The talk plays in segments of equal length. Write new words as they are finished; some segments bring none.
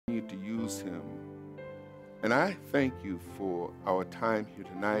to use him. And I thank you for our time here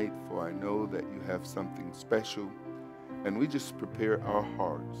tonight, for I know that you have something special. And we just prepare our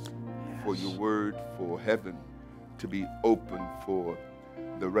hearts for your word, for heaven to be open, for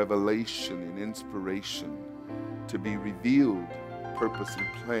the revelation and inspiration to be revealed, purpose and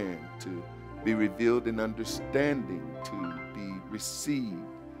plan to be revealed in understanding, to be received,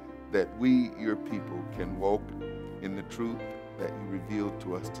 that we, your people, can walk in the truth that you revealed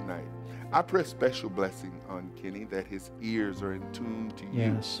to us tonight. I pray a special blessing on Kenny, that his ears are in tune to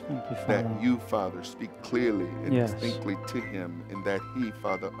you. Yes, thank you, Father. That you, Father, speak clearly and distinctly to him, and that he,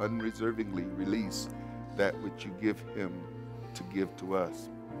 Father, unreservingly release that which you give him to give to us.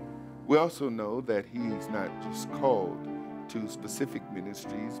 We also know that he's not just called to specific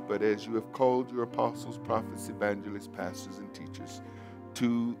ministries, but as you have called your apostles, prophets, evangelists, pastors, and teachers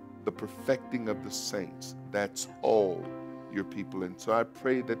to the perfecting of the saints. That's all your people. And so I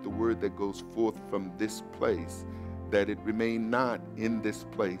pray that the word that goes forth from this place, that it remain not in this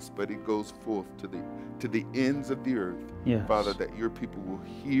place, but it goes forth to the ends of the earth. Yes. Father, that your people will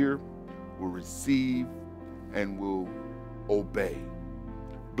hear, will receive, and will obey.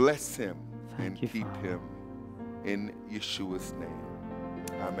 Bless him and keep him in Yeshua's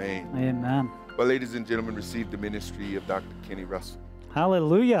name. Amen. Amen. Well, ladies and gentlemen, receive the ministry of Dr. Kenny Russell.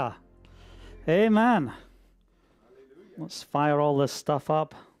 Hallelujah. Amen. Let's fire all this stuff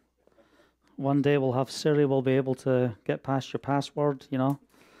up. One day we'll have Siri will be able to get past your password, you know.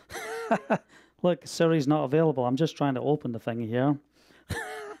 Look, Siri's not available. I'm just trying to open the thing here.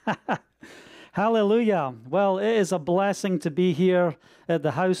 Hallelujah. Well, it is a blessing to be here at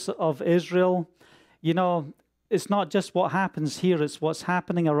the house of Israel. You know, it's not just what happens here, it's what's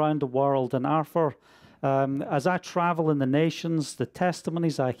happening around the world. And Arthur, as I travel in the nations, the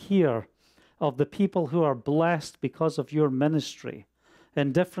testimonies I hear of the people who are blessed because of your ministry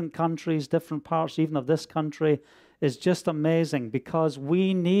in different countries, different parts even of this country, is just amazing, because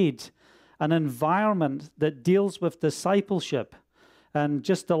we need an environment that deals with discipleship. And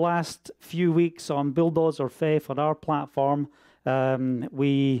just the last few weeks on Bulldozer Faith on our platform,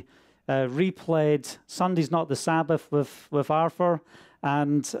 we replayed Sunday's Not the Sabbath with Arthur,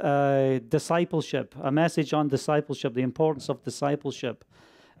 and discipleship, a message on discipleship, the importance of discipleship.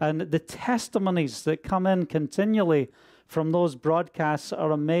 And the testimonies that come in continually from those broadcasts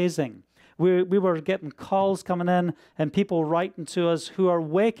are amazing. We were getting calls coming in and people writing to us who are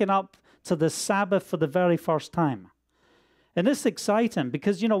waking up to the Sabbath for the very first time. And it's exciting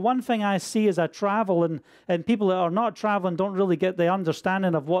because, you know, one thing I see as I travel, and people that are not traveling don't really get the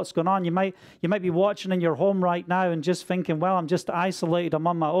understanding of what's going on. You might be watching in your home right now and just thinking, well, I'm just isolated, I'm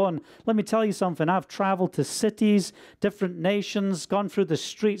on my own. Let me tell you something. I've traveled to cities, different nations, gone through the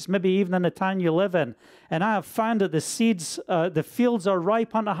streets, maybe even in the town you live in, and I have found that the fields are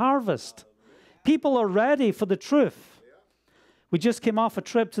ripe unto harvest. People are ready for the truth. We just came off a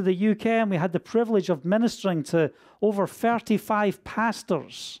trip to the UK, and we had the privilege of ministering to over 35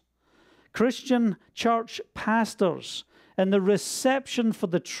 pastors, Christian church pastors, and the reception for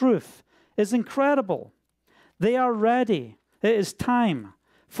the truth is incredible. They are ready. It is time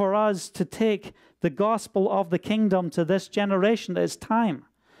for us to take the gospel of the kingdom to this generation. It is time.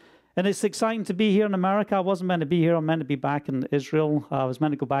 And it's exciting to be here in America. I wasn't meant to be here. I'm meant to be back in Israel. I was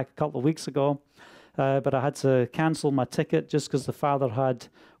meant to go back a couple of weeks ago. But I had to cancel my ticket just because the Father had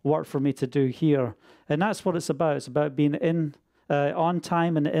work for me to do here. And that's what it's about. It's about being on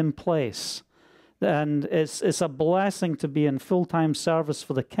time and in place. And it's a blessing to be in full-time service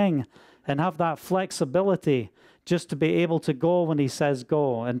for the King and have that flexibility just to be able to go when he says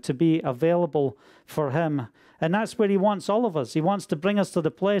go and to be available for him. And that's where he wants all of us. He wants to bring us to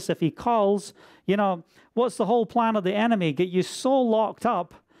the place, if he calls, you know, what's the whole plan of the enemy? Get you so locked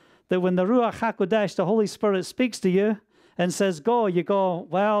up that when the Ruach HaKodesh, the Holy Spirit, speaks to you and says, go, you go,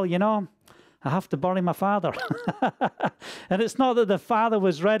 well, you know, I have to bury my father. And it's not that the father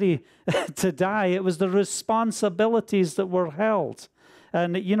was ready to die. It was the responsibilities that were held.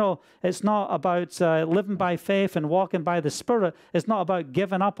 And, you know, it's not about living by faith and walking by the Spirit. It's not about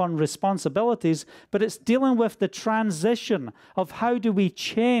giving up on responsibilities, but it's dealing with the transition of how do we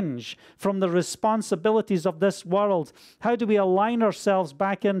change from the responsibilities of this world? How do we align ourselves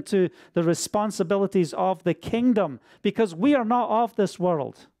back into the responsibilities of the kingdom? Because we are not of this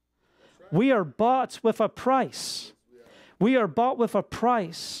world. We are bought with a price. We are bought with a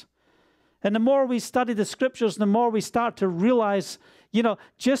price. And the more we study the scriptures, the more we start to realize, you know,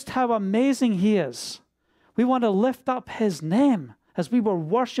 just how amazing he is. We want to lift up his name as we were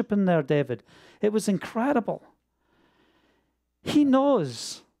worshiping there, David. It was incredible. He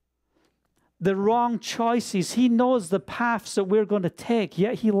knows the wrong choices. He knows the paths that we're going to take,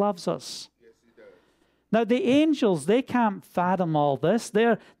 yet he loves us. Yes, he does. Now, the angels, they can't fathom all this.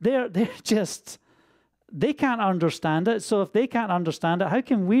 They're just, they can't understand it. So if they can't understand it, how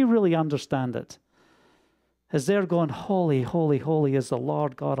can we really understand it? As they're going, holy, holy, holy is the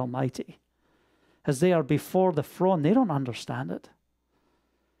Lord God Almighty. As they are before the throne, they don't understand it.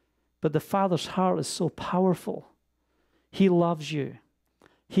 But the Father's heart is so powerful. He loves you.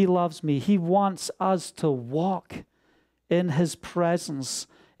 He loves me. He wants us to walk in his presence,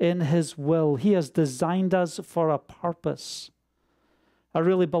 in his will. He has designed us for a purpose. I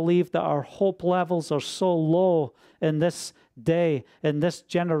really believe that our hope levels are so low in this day, in this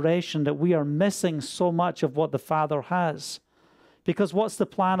generation, that we are missing so much of what the Father has. Because what's the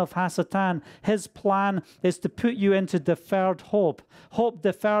plan of Hasatan? His plan is to put you into deferred hope. Hope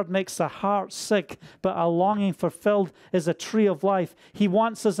deferred makes the heart sick, but a longing fulfilled is a tree of life. He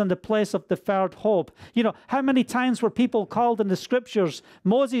wants us in the place of deferred hope. You know, how many times were people called in the scriptures?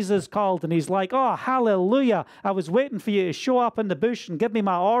 Moses is called and he's like, oh, hallelujah, I was waiting for you to show up in the bush and give me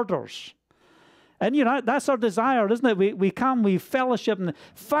my orders. And, you know, that's our desire, isn't it? We come, we fellowship, and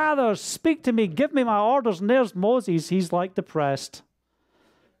Father, speak to me, give me my orders. And there's Moses. He's like depressed.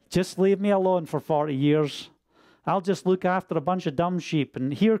 Just leave me alone for 40 years. I'll just look after a bunch of dumb sheep.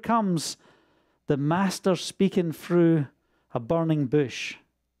 And here comes the master speaking through a burning bush.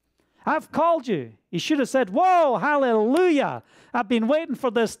 I've called you. He should have said, whoa, hallelujah. I've been waiting for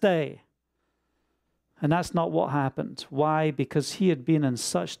this day. And that's not what happened. Why? Because he had been in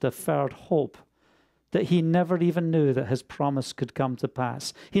such deferred hope that he never even knew that his promise could come to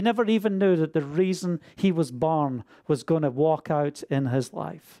pass. He never even knew that the reason he was born was going to walk out in his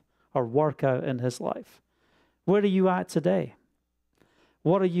life or work out in his life. Where are you at today?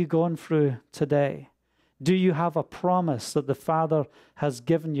 What are you going through today? Do you have a promise that the Father has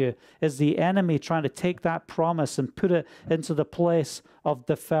given you? Is the enemy trying to take that promise and put it into the place of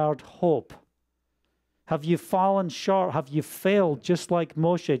deferred hope? Have you fallen short? Have you failed just like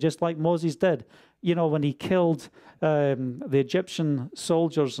Moshe, just like Moses did? You know, when he killed the Egyptian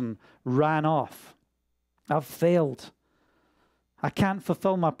soldiers and ran off. I've failed. I can't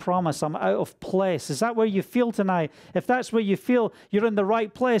fulfill my promise. I'm out of place. Is that where you feel tonight? If that's where you feel, you're in the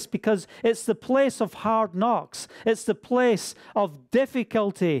right place, because it's the place of hard knocks. It's the place of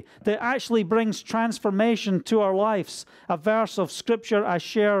difficulty that actually brings transformation to our lives. A verse of scripture I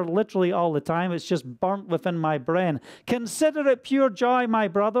share literally all the time. It's just burnt within my brain. Consider it pure joy, my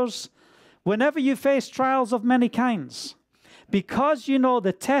brothers, whenever you face trials of many kinds, because you know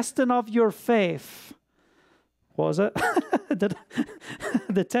the testing of your faith. What was it?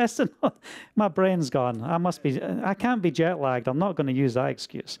 The testing of, my brain's gone. I can't be jet lagged. I'm not going to use that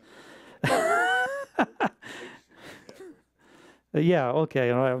excuse. Yeah, okay.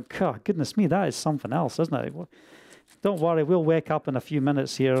 All right. God, goodness me, that is something else, isn't it? Don't worry, we'll wake up in a few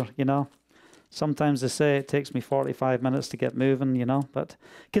minutes here, you know. Sometimes they say it takes me 45 minutes to get moving, you know. But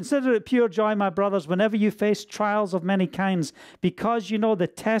consider it pure joy, my brothers, whenever you face trials of many kinds, because you know the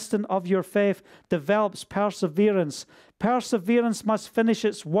testing of your faith develops perseverance. Perseverance must finish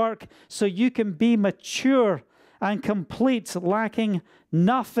its work so you can be mature and complete, lacking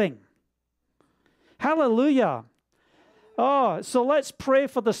nothing. Hallelujah. Oh, so let's pray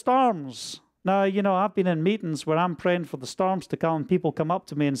for the storms. Now, you know, I've been in meetings where I'm praying for the storms to come, and people come up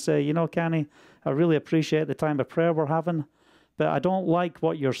to me and say, you know, Kenny, I really appreciate the time of prayer we're having, but I don't like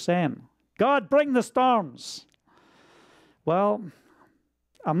what you're saying. God, bring the storms. Well,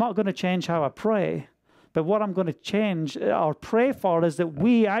 I'm not going to change how I pray, but what I'm going to change or pray for is that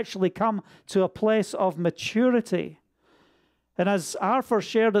we actually come to a place of maturity. And as Arthur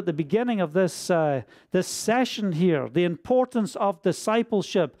shared at the beginning of this session here, the importance of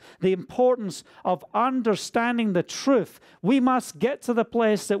discipleship, the importance of understanding the truth, we must get to the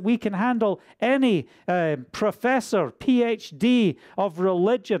place that we can handle any professor, PhD of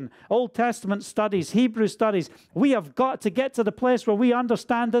religion, Old Testament studies, Hebrew studies. We have got to get to the place where we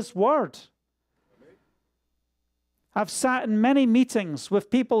understand this word. I've sat in many meetings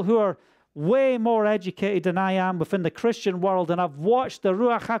with people who are way more educated than I am within the Christian world, and I've watched the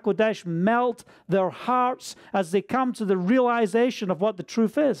Ruach HaKodesh melt their hearts as they come to the realization of what the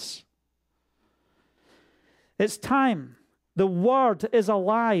truth is. It's time. The Word is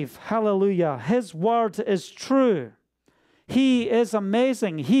alive. Hallelujah. His Word is true. He is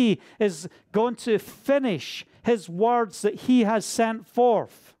amazing. He is going to finish His words that He has sent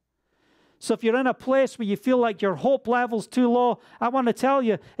forth. So if you're in a place where you feel like your hope level's too low, I want to tell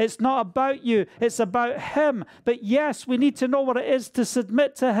you, it's not about you. It's about Him. But yes, we need to know what it is to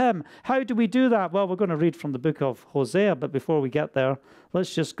submit to Him. How do we do that? Well, we're going to read from the book of Hosea, but before we get there,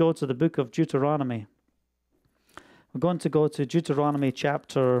 let's just go to the book of Deuteronomy. We're going to go to Deuteronomy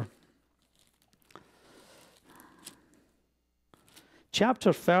chapter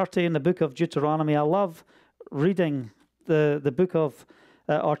 30 in the book of Deuteronomy. I love reading the book of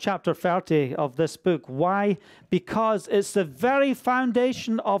or chapter 30 of this book. Why? Because it's the very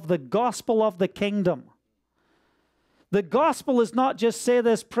foundation of the gospel of the kingdom. The gospel is not just say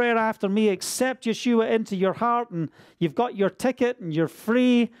this prayer after me, accept Yeshua into your heart, and you've got your ticket and you're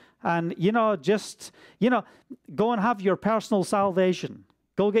free, and, just, go and have your personal salvation.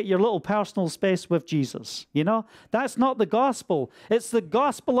 Go get your little personal space with Jesus. That's not the gospel. It's the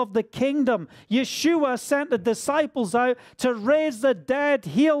gospel of the kingdom. Yeshua sent the disciples out to raise the dead,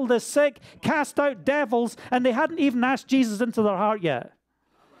 heal the sick, cast out devils, and they hadn't even asked Jesus into their heart yet.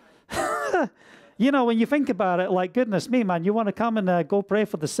 When you think about it, like, goodness me, man, you want to come and go pray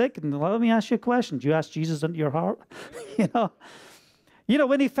for the sick? And let me ask you a question. Do you ask Jesus into your heart?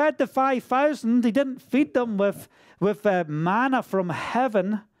 When He fed the 5,000, He didn't feed them with manna from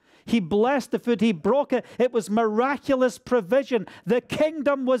heaven. He blessed the food. He broke it. It was miraculous provision. The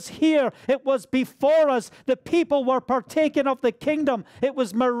kingdom was here. It was before us. The people were partaking of the kingdom. It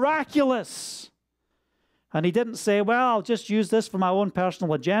was miraculous. And He didn't say, well, I'll just use this for my own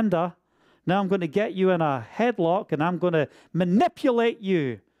personal agenda. Now I'm going to get you in a headlock and I'm going to manipulate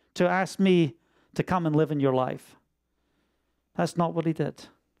you to ask me to come and live in your life. That's not what He did.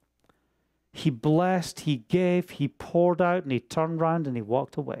 He blessed, He gave, He poured out, and He turned around and He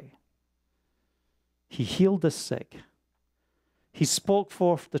walked away. He healed the sick. He spoke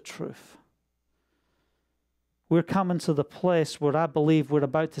forth the truth. We're coming to the place where I believe we're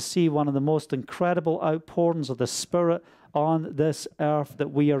about to see one of the most incredible outpourings of the Spirit on this earth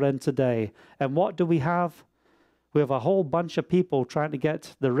that we are in today. And what do we have? We have a whole bunch of people trying to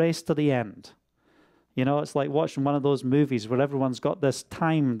get the race to the end. It's like watching one of those movies where everyone's got this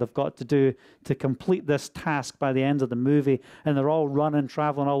time they've got to do to complete this task by the end of the movie, and they're all running,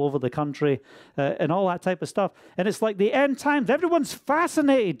 traveling all over the country, and all that type of stuff. And it's like the end times. Everyone's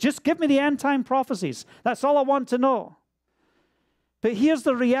fascinated. Just give me the end time prophecies. That's all I want to know. But here's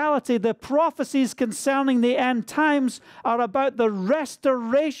the reality. The prophecies concerning the end times are about the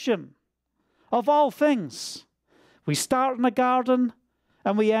restoration of all things. We start in a garden,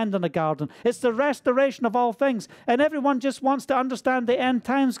 and we end in a garden. It's the restoration of all things. And everyone just wants to understand the end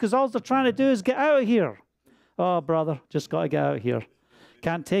times because all they're trying to do is get out of here. Oh, brother, just got to get out of here.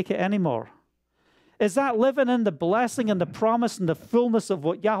 Can't take it anymore. Is that living in the blessing and the promise and the fullness of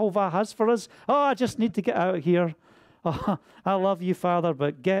what Yahovah has for us? Oh, I just need to get out of here. Oh, I love you, Father,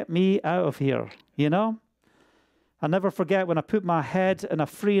 but get me out of here, I'll never forget when I put my head in a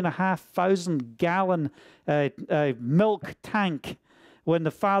 3,500 gallon milk tank when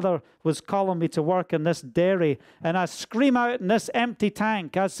the Father was calling me to work in this dairy, and I scream out in this empty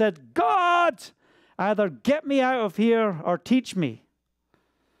tank. I said, God, either get me out of here or teach me.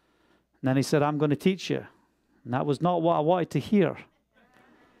 And then He said, I'm going to teach you. And that was not what I wanted to hear.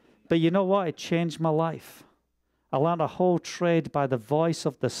 But you know what? It changed my life. I learned a whole trade by the voice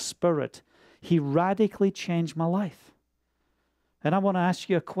of the Spirit. He radically changed my life. And I want to ask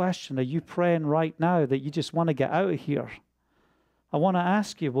you a question. Are you praying right now that you just want to get out of here? I want to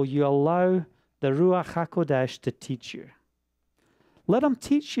ask you, will you allow the Ruach HaKodesh to teach you? Let Him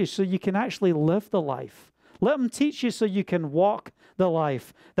teach you so you can actually live the life. Let Him teach you so you can walk the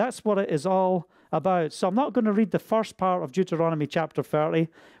life. That's what it is all about. So I'm not going to read the first part of Deuteronomy chapter 30.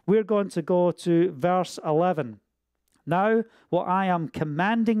 We're going to go to verse 11. Now, what I am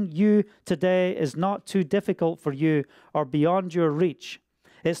commanding you today is not too difficult for you or beyond your reach.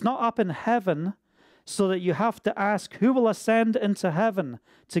 It's not up in heaven, so that you have to ask, who will ascend into heaven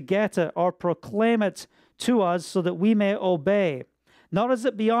to get it or proclaim it to us so that we may obey? Nor is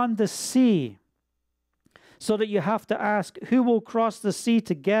it beyond the sea, so that you have to ask, who will cross the sea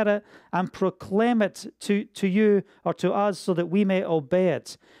to get it and proclaim it to you or to us so that we may obey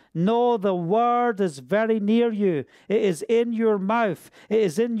it? No, the word is very near you. It is in your mouth. It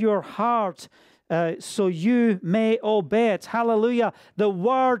is in your heart. So you may obey it. Hallelujah. The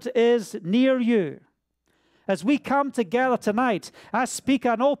word is near you. As we come together tonight, I speak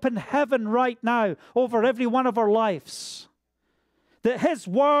an open heaven right now over every one of our lives. That His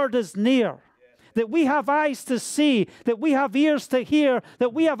word is near. That we have eyes to see. That we have ears to hear.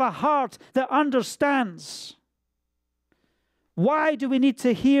 That we have a heart that understands Why do we need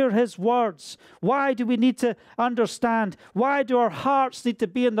to hear his words? Why do we need to understand? Why do our hearts need to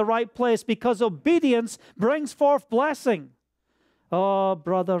be in the right place? Because obedience brings forth blessing. Oh,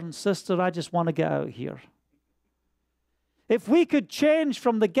 brother and sister, I just want to get out of here. If we could change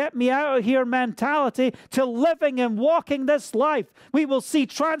from the get me out of here mentality to living and walking this life, we will see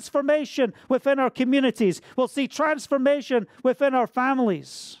transformation within our communities. We'll see transformation within our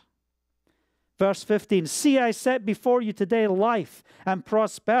families. Verse 15, see, I set before you today life and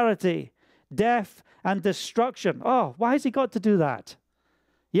prosperity, death and destruction. Oh, why has he got to do that?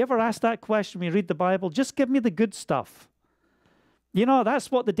 You ever ask that question when you read the Bible? Just give me the good stuff. You know,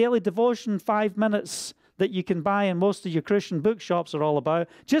 that's what the daily devotion 5 minutes that you can buy in most of your Christian bookshops are all about.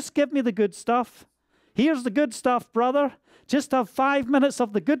 Just give me the good stuff. Here's the good stuff, brother. Just have 5 minutes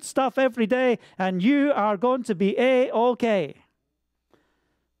of the good stuff every day, and you are going to be A-okay.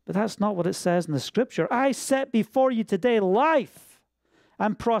 But that's not what it says in the Scripture. I set before you today life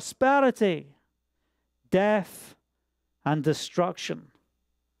and prosperity, death and destruction.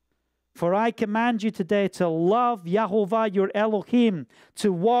 For I command you today to love Yahovah your Elohim,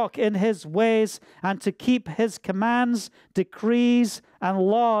 to walk in his ways, and to keep his commands, decrees, and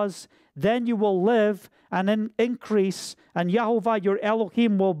laws. Then you will live and increase, and Yahovah your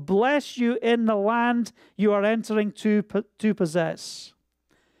Elohim will bless you in the land you are entering to possess.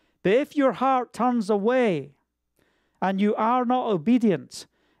 But if your heart turns away, and you are not obedient,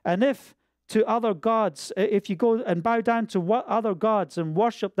 and if to other gods, if you go and bow down to other gods and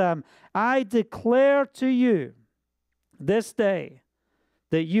worship them, I declare to you this day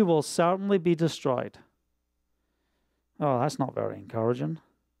that you will certainly be destroyed. Oh, that's not very encouraging.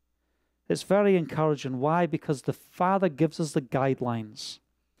 It's very encouraging. Why? Because the Father gives us the guidelines.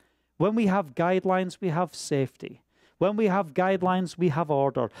 When we have guidelines, we have safety. When we have guidelines, we have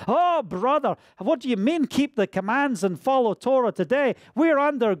order. Oh, brother, what do you mean keep the commands and follow Torah today? We're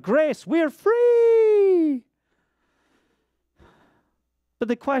under grace. We're free. But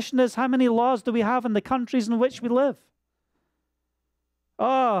the question is, how many laws do we have in the countries in which we live?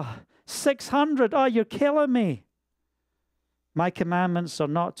 Oh, 600. Oh, you're killing me. My commandments are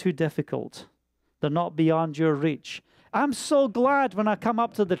not too difficult. They're not beyond your reach. I'm so glad when I come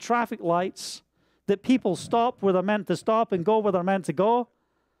up to the traffic lights that people stop where they're meant to stop and go where they're meant to go.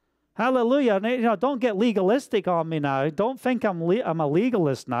 Hallelujah. And, you know, don't get legalistic on me now. Don't think I'm a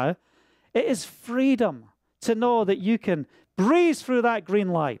legalist now. It is freedom to know that you can breeze through that green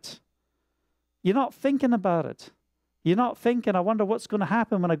light. You're not thinking about it. You're not thinking, I wonder what's going to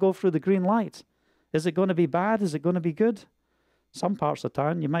happen when I go through the green light. Is it going to be bad? Is it going to be good? Some parts of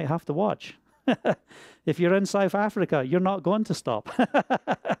town you might have to watch. If you're in South Africa, you're not going to stop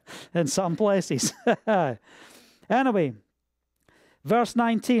in some places. Anyway, verse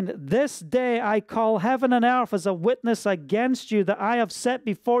 19, this day I call heaven and earth as a witness against you that I have set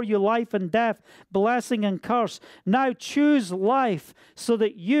before you life and death, blessing and curse. Now choose life so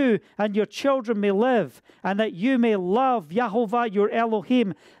that you and your children may live and that you may love Yahovah your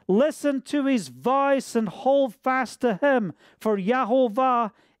Elohim. Listen to his voice and hold fast to him, for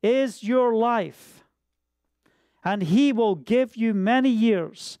Yahovah is your life, and he will give you many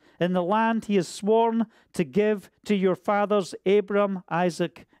years in the land he has sworn to give to your fathers Abraham,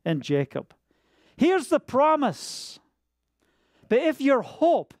 Isaac, and Jacob. Here's the promise. But if your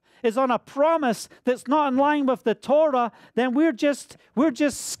hope is on a promise that's not in line with the Torah, then we're just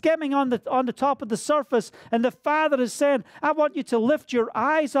skimming on the top of the surface. And the Father is saying, I want you to lift your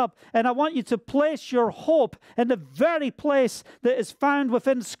eyes up, and I want you to place your hope in the very place that is found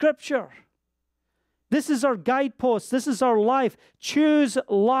within Scripture. This is our guidepost. This is our life. Choose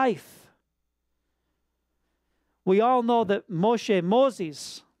life. We all know that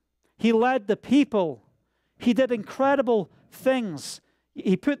Moses, he led the people. He did incredible things.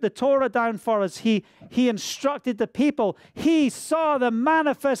 He put the Torah down for us. He instructed the people. He saw the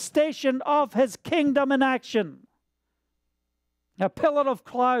manifestation of his kingdom in action. A pillar of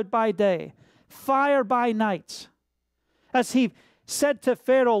cloud by day, fire by night. As he said to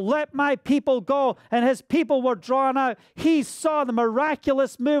Pharaoh, let my people go, and his people were drawn out. He saw the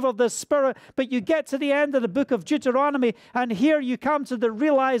miraculous move of the Spirit. But you get to the end of the book of Deuteronomy, and here you come to the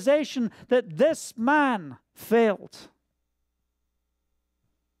realization that this man failed.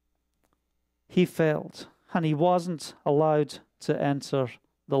 He failed, and he wasn't allowed to enter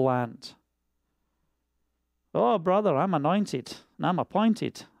the land. Oh, brother, I'm anointed, and I'm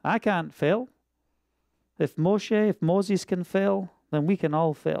appointed. I can't fail. If Moses can fail, then we can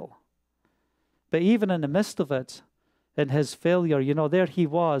all fail. But even in the midst of it, in his failure, you know, there he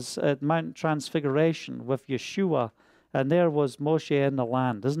was at Mount Transfiguration with Yeshua, and there was Moshe in the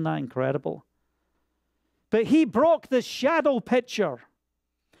land. Isn't that incredible? But he broke the shadow picture.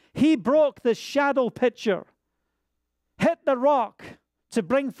 He broke the shadow picture. Hit the rock to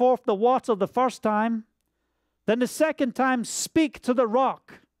bring forth the water the first time. Then the second time, speak to the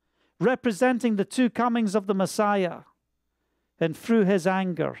rock, representing the two comings of the Messiah. And through his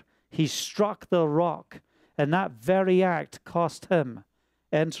anger, he struck the rock. And that very act cost him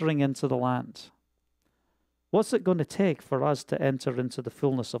entering into the land. What's it going to take for us to enter into the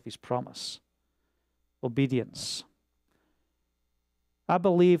fullness of his promise? Obedience. I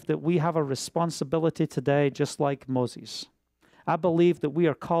believe that we have a responsibility today, just like Moses. I believe that we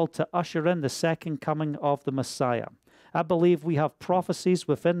are called to usher in the second coming of the Messiah. I believe we have prophecies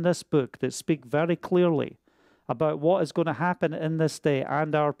within this book that speak very clearly about what is going to happen in this day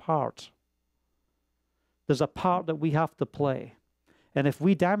and our part. There's a part that we have to play. And if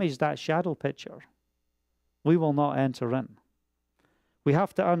we damage that shadow picture, we will not enter in. We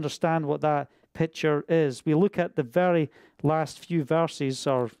have to understand what that picture is. We look at the very last few verses,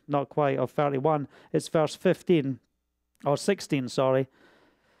 or not quite, of 31. It's verse 15, or 16, sorry.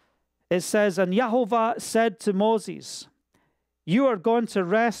 It says, "And Jehovah said to Moses, you are going to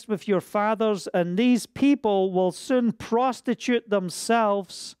rest with your fathers, and these people will soon prostitute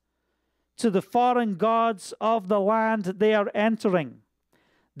themselves to the foreign gods of the land they are entering.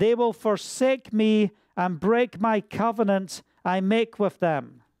 They will forsake me and break my covenant I make with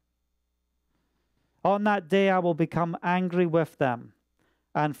them. On that day I will become angry with them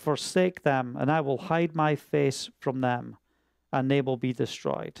and forsake them, and I will hide my face from them, and they will be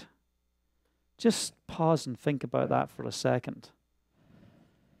destroyed." Just pause and think about that for a second.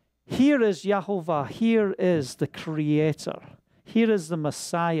 Here is Jehovah. Here is the Creator. Here is the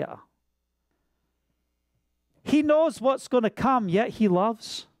Messiah. He knows what's going to come, yet he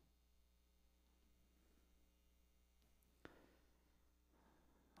loves.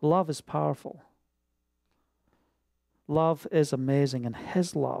 Love is powerful. Love is amazing, and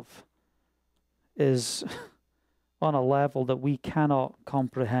his love is on a level that we cannot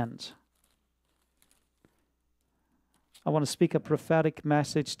comprehend. I want to speak a prophetic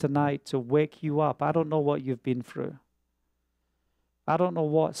message tonight to wake you up. I don't know what you've been through. I don't know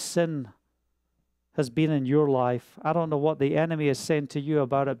what sin has been in your life. I don't know what the enemy is saying to you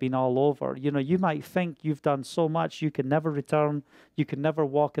about it being all over. You know, you might think you've done so much, you can never return, you can never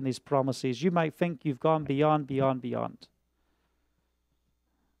walk in his promises. You might think you've gone beyond.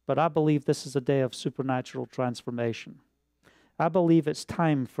 But I believe this is a day of supernatural transformation. I believe it's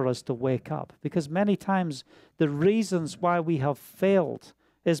time for us to wake up, because many times the reasons why we have failed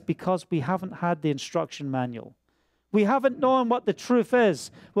is because we haven't had the instruction manual. We haven't known what the truth is.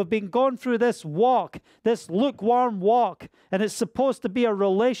 We've been going through this walk, this lukewarm walk, and it's supposed to be a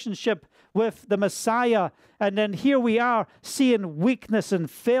relationship with the Messiah. And then here we are seeing weakness and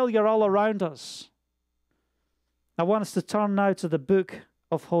failure all around us. I want us to turn now to the book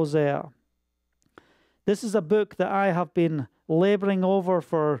of Hosea. This is a book that I have been laboring over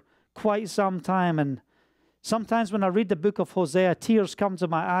for quite some time. And sometimes when I read the book of Hosea, tears come to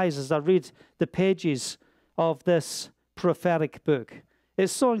my eyes as I read the pages of this prophetic book.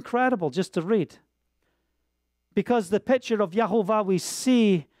 It's so incredible just to read, because the picture of Jehovah we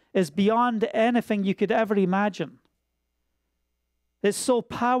see is beyond anything you could ever imagine. It's so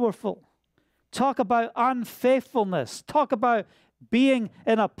powerful. Talk about unfaithfulness. Talk about being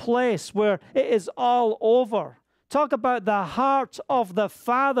in a place where it is all over. Talk about the heart of the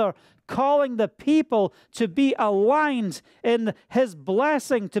Father calling the people to be aligned in his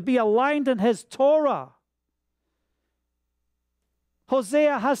blessing, to be aligned in his Torah.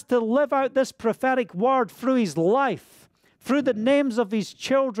 Hosea has to live out this prophetic word through his life, through the names of his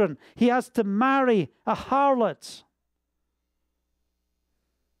children. He has to marry a harlot.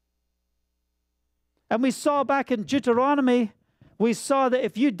 And we saw back in Deuteronomy, we saw that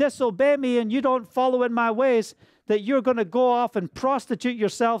if you disobey me and you don't follow in my ways, that you're going to go off and prostitute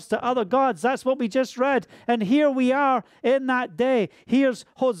yourselves to other gods. That's what we just read. And here we are in that day. Here's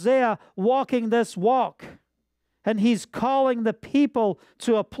Hosea walking this walk. And he's calling the people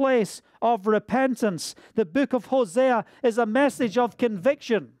to a place of repentance. The book of Hosea is a message of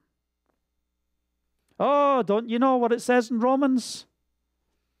conviction. Oh, don't you know what it says in Romans?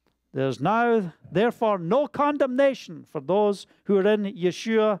 There's now, therefore, no condemnation for those who are in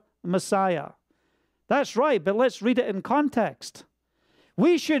Yeshua Messiah. That's right, but let's read it in context.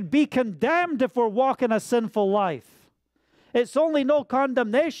 We should be condemned if we're walking a sinful life. It's only no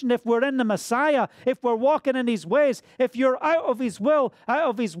condemnation if we're in the Messiah, if we're walking in his ways. If you're out of his will, out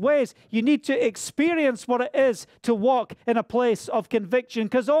of his ways, you need to experience what it is to walk in a place of conviction,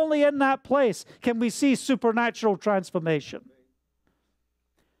 because only in that place can we see supernatural transformation.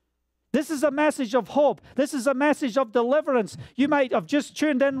 This is a message of hope. This is a message of deliverance. You might have just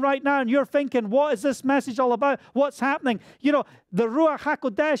tuned in right now and you're thinking, what is this message all about? What's happening? You know, the Ruach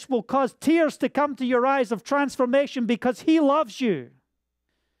HaKodesh will cause tears to come to your eyes of transformation because He loves you.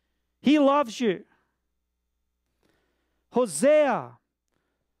 He loves you. Hosea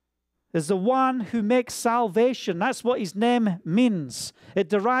is the one who makes salvation. That's what his name means. It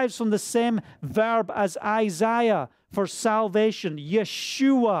derives from the same verb as Isaiah for salvation.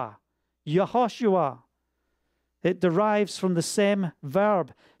 Yeshua, Yehoshua. It derives from the same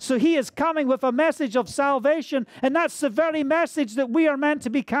verb. So he is coming with a message of salvation, and that's the very message that we are meant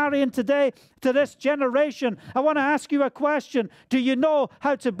to be carrying today to this generation. I want to ask you a question. Do you know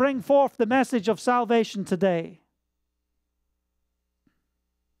how to bring forth the message of salvation today?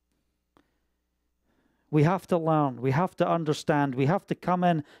 We have to learn. We have to understand. We have to come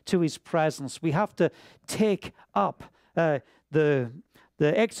in to His presence. We have to take up the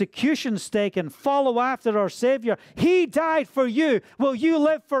execution stake and follow after our Savior. He died for you. Will you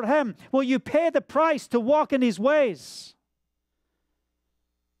live for Him? Will you pay the price to walk in His ways?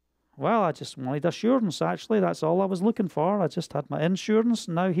 Well, I just wanted assurance, actually. That's all I was looking for. I just had my insurance,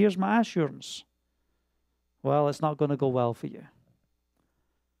 and now here's my assurance. Well, it's not going to go well for you.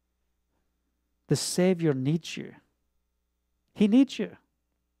 The Savior needs you. He needs you.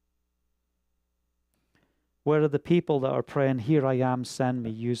 Where are the people that are praying, here I am, send me,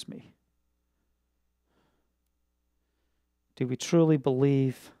 use me? Do we truly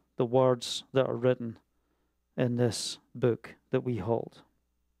believe the words that are written in this book that we hold?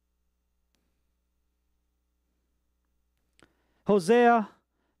 Hosea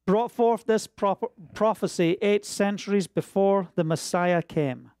brought forth this prophecy 8 centuries before the Messiah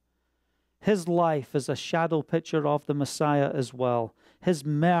came. His life is a shadow picture of the Messiah as well. His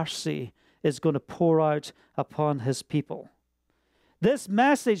mercy is going to pour out upon His people. This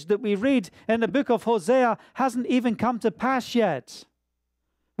message that we read in the book of Hosea hasn't even come to pass yet.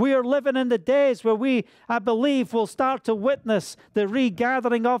 We are living in the days where we, I believe, will start to witness the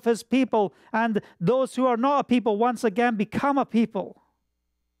regathering of His people, and those who are not a people once again become a people.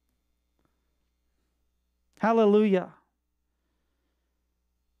 Hallelujah.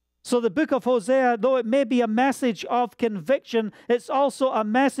 So the book of Hosea, though it may be a message of conviction, it's also a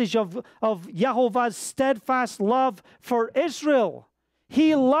message of Jehovah's steadfast love for Israel.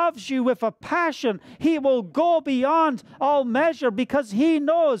 He loves you with a passion. He will go beyond all measure because He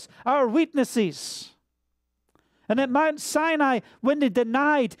knows our weaknesses. And at Mount Sinai, when they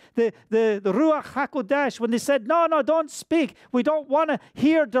denied the Ruach HaKodesh, when they said, no, don't speak. We don't want to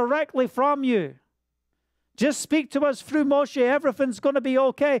hear directly from you. Just speak to us through Moshe. Everything's going to be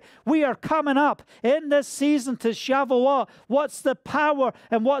okay. We are coming up in this season to Shavuot. What's the power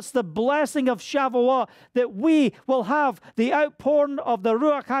and what's the blessing of Shavuot? That we will have the outpouring of the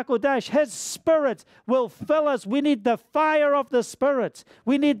Ruach HaKodesh. His Spirit will fill us. We need the fire of the Spirit.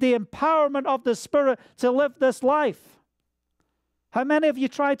 We need the empowerment of the Spirit to live this life. How many of you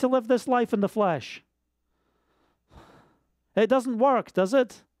tried to live this life in the flesh? It doesn't work, does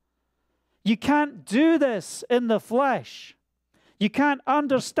it? You can't do this in the flesh. You can't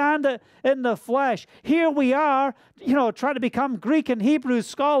understand it in the flesh. Here we are, trying to become Greek and Hebrew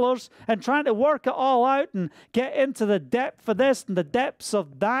scholars and trying to work it all out and get into the depth of this and the depths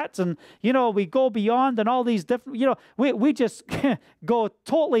of that. And, we go beyond and all these different, we just go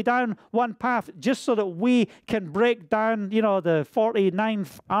totally down one path just so that we can break down, the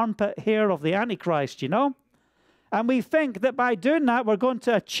 49th armpit hair of the Antichrist, And we think that by doing that, we're going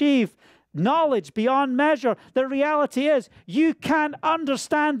to achieve knowledge beyond measure. The reality is, you can't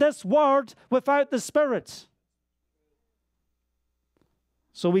understand this word without the Spirit.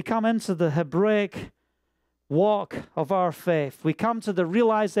 So we come into the Hebraic walk of our faith. We come to the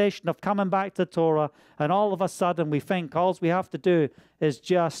realization of coming back to Torah, and all of a sudden we think all we have to do is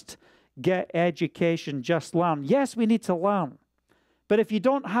just get education, just learn. Yes, we need to learn. But if you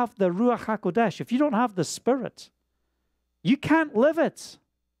don't have the Ruach HaKodesh, if you don't have the Spirit, you can't live it.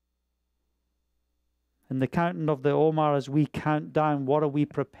 In the counting of the Omer, as we count down, what are we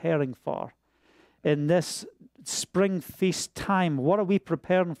preparing for? In this spring feast time, what are we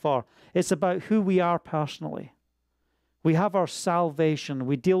preparing for? It's about who we are personally. We have our salvation.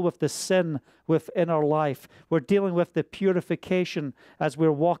 We deal with the sin within our life. We're dealing with the purification as we're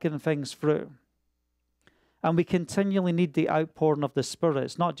walking things through. And we continually need the outpouring of the Spirit.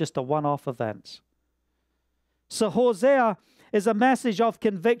 It's not just a one-off event. So Hosea is a message of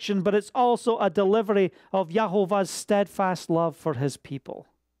conviction, but it's also a delivery of Jehovah's steadfast love for His people.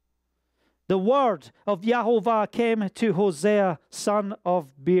 The word of Jehovah came to Hosea, son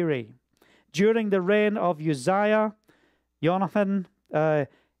of Beeri, during the reign of Uzziah, Jonathan,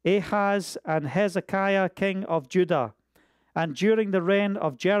 Ahaz and Hezekiah, king of Judah, and during the reign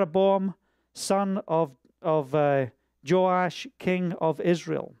of Jeroboam, son of Joash, king of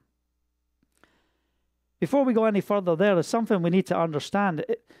Israel. Before we go any further, there is something we need to understand.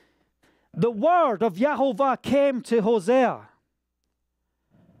 The word of Yahovah came to Hosea.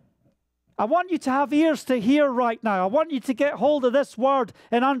 I want you to have ears to hear right now. I want you to get hold of this word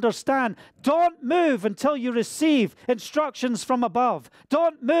and understand. Don't move until you receive instructions from above.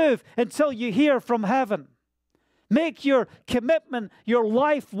 Don't move until you hear from heaven. Make your commitment, your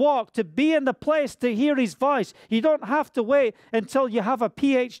life walk to be in the place to hear his voice. You don't have to wait until you have a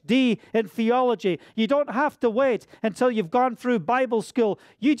PhD in theology. You don't have to wait until you've gone through Bible school.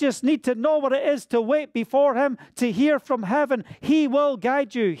 You just need to know what it is to wait before him, to hear from heaven. He will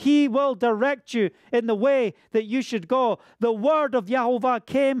guide you. He will direct you in the way that you should go. The word of Yahovah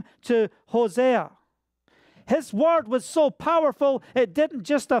came to Hosea. His word was so powerful, it didn't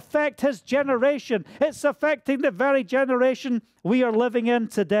just affect his generation. It's affecting the very generation we are living in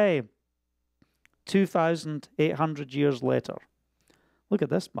today, 2,800 years later. Look at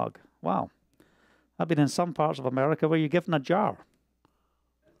this mug. Wow. I've been in some parts of America where you're given a jar.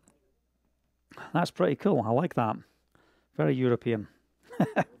 That's pretty cool. I like that. Very European.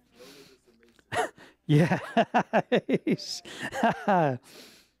 Yeah.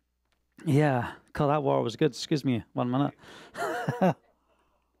 Yeah. God, that water was good. Excuse me 1 minute.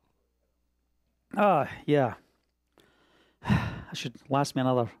 Yeah. I should last me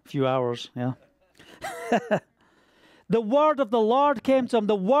another few hours, yeah. The word of the Lord came to him.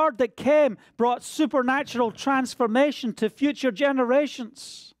 The word that came brought supernatural transformation to future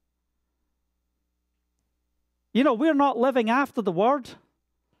generations. You know, we're not living after the word.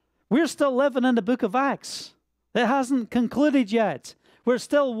 We're still living in the book of Acts. It hasn't concluded yet. We're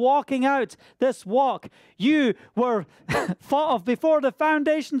still walking out this walk. You were thought of before the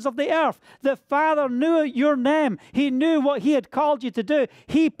foundations of the earth. The Father knew your name. He knew what he had called you to do.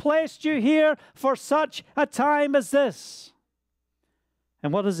 He placed you here for such a time as this.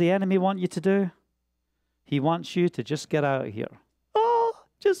 And what does the enemy want you to do? He wants you to just get out of here. Oh,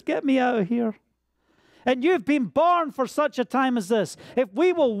 just get me out of here. And you've been born for such a time as this. If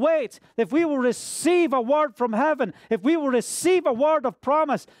we will wait, if we will receive a word from heaven, if we will receive a word of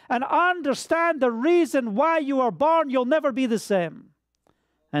promise and understand the reason why you are born, you'll never be the same.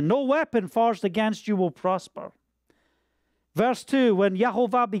 And no weapon forged against you will prosper. Verse 2, when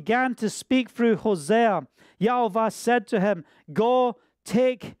Yahovah began to speak through Hosea, Yahovah said to him, go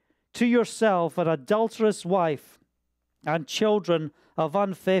take to yourself an adulterous wife and children of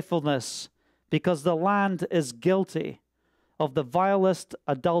unfaithfulness, because the land is guilty of the vilest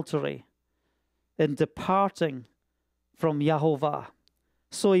adultery in departing from Yahovah.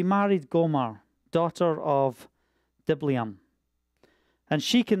 So he married Gomer, daughter of Diblaim, and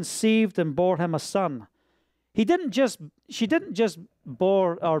she conceived and bore him a son. She didn't just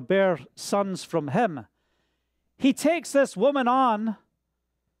bear sons from him. He takes this woman on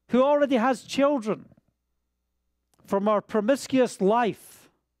who already has children from her promiscuous life.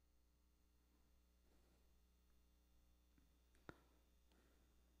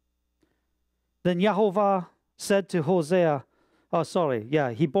 Then Yahovah said to Hosea,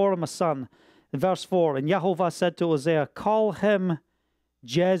 he bore him a son. In verse 4, and Yahovah said to Hosea, call him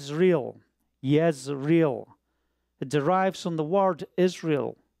Jezreel. Jezreel. It derives from the word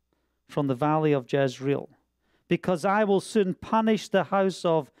Israel, from the valley of Jezreel. Because I will soon punish the house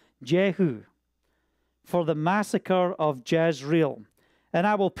of Jehu for the massacre of Jezreel, and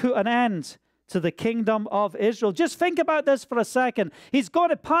I will put an end to the kingdom of Israel. Just think about this for a second. He's going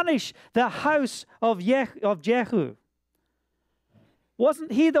to punish the house of Jehu.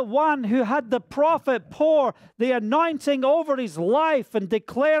 Wasn't he the one who had the prophet pour the anointing over his life and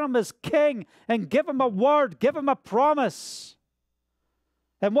declare him as king and give him a word, give him a promise?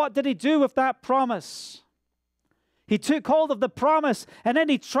 And what did he do with that promise? He took hold of the promise and then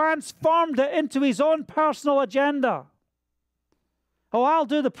he transformed it into his own personal agenda. Oh, I'll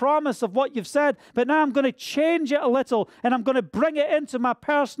do the promise of what you've said, but now I'm going to change it a little and I'm going to bring it into my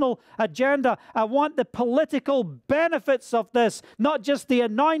personal agenda. I want the political benefits of this, not just the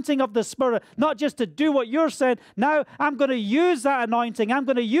anointing of the Spirit, not just to do what you're saying. Now I'm going to use that anointing. I'm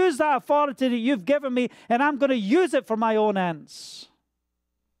going to use that authority that you've given me, and I'm going to use it for my own ends.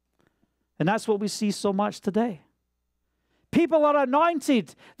 And that's what we see so much today. People are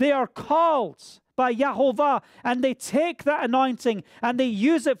anointed. They are called by Yahovah, and they take that anointing and they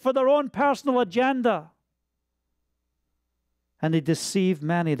use it for their own personal agenda. And they deceive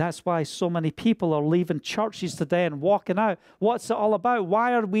many. That's why so many people are leaving churches today and walking out. What's it all about?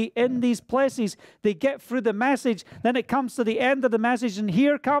 Why are we in these places? They get through the message, then it comes to the end of the message, and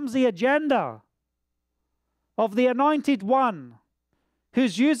here comes the agenda of the anointed one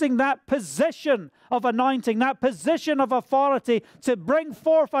who's using that position of anointing, that position of authority to bring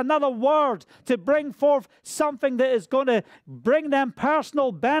forth another word, to bring forth something that is going to bring them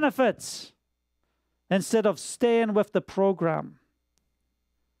personal benefits, instead of staying with the program.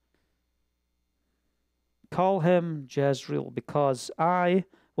 Call him Jezreel, because I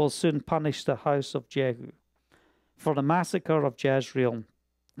will soon punish the house of Jehu for the massacre of Jezreel,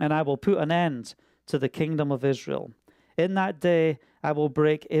 and I will put an end to the kingdom of Israel. In that day I will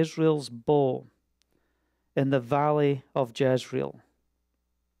break Israel's bow in the valley of Jezreel.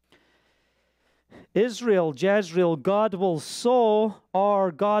 Israel, Jezreel, God will sow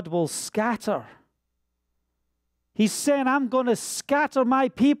or God will scatter. He's saying, I'm going to scatter my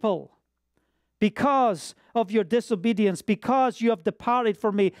people because of your disobedience, because you have departed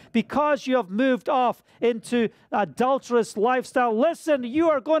from me, because you have moved off into adulterous lifestyle. Listen, you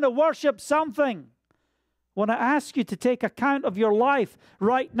are going to worship something. I want to ask you to take account of your life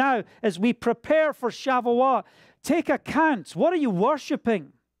right now as we prepare for Shavuot. Take account. What are you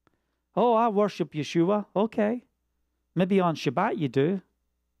worshiping? Oh, I worship Yeshua. Okay. Maybe on Shabbat you do.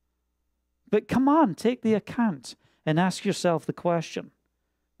 But come on, take the account and ask yourself the question,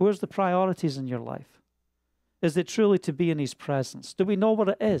 where's the priorities in your life? Is it truly to be in his presence? Do we know what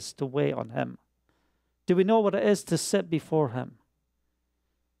it is to wait on him? Do we know what it is to sit before him?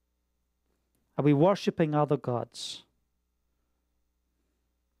 Are we worshiping other gods?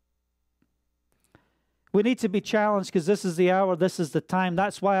 We need to be challenged because this is the hour, this is the time.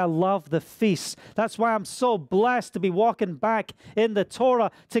 That's why I love the feasts. That's why I'm so blessed to be walking back in the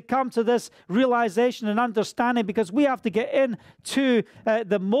Torah, to come to this realization and understanding, because we have to get into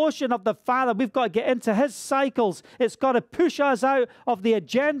the motion of the Father. We've got to get into his cycles. It's got to push us out of the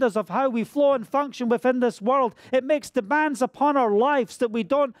agendas of how we flow and function within this world. It makes demands upon our lives that we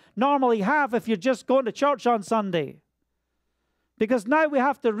don't normally have if you're just going to church on Sunday. Because now we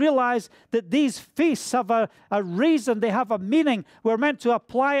have to realize that these feasts have a reason, they have a meaning. We're meant to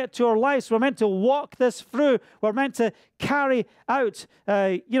apply it to our lives. We're meant to walk this through. We're meant to carry out,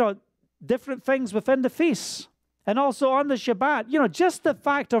 different things within the feasts. And also on the Shabbat, just the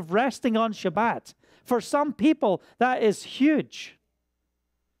fact of resting on Shabbat. For some people, that is huge.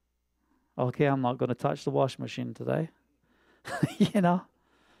 Okay, I'm not going to touch the washing machine today. That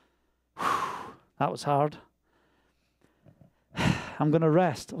was hard. I'm going to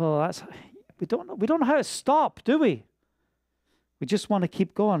rest. Well, we don't know how to stop, do we? We just want to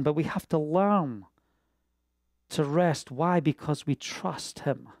keep going, but we have to learn to rest. Why? Because we trust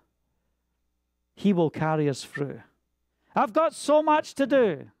him. He will carry us through. I've got so much to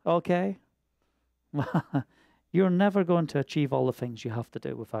do. Okay. You're never going to achieve all the things you have to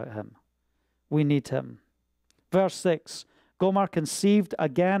do without him. We need him. Verse 6, Gomer conceived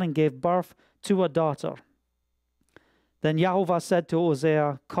again and gave birth to a daughter. Then Yahovah said to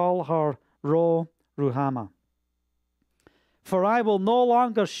Hosea, call her Ruhamah. For I will no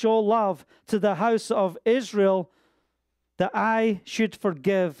longer show love to the house of Israel, that I should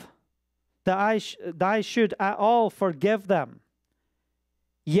forgive, that I should at all forgive them.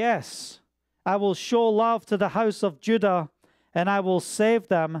 Yes, I will show love to the house of Judah, and I will save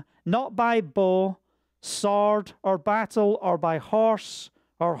them, not by bow, sword, or battle, or by horse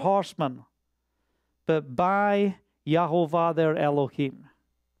or horseman, but by Yahovah their Elohim.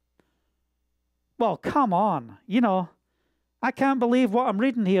 Well, come on. I can't believe what I'm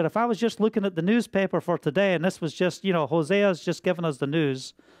reading here. If I was just looking at the newspaper for today, and this was just, Hosea's just giving us the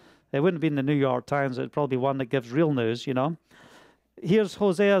news, it wouldn't be in the New York Times. It would probably be one that gives real news, Here's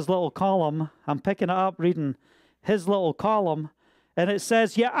Hosea's little column. I'm picking it up, reading his little column, and it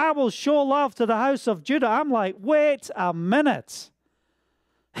says, yeah, I will show love to the house of Judah. I'm like, wait a minute.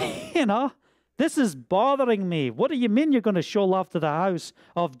 This is bothering me. What do you mean you're going to show love to the house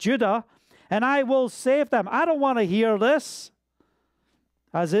of Judah? And I will save them. I don't want to hear this.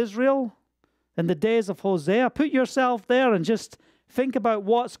 As Israel, in the days of Hosea, put yourself there and just think about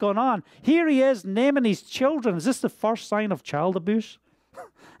what's going on. Here he is naming his children. Is this the first sign of child abuse?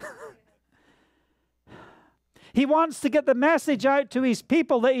 He wants to get the message out to his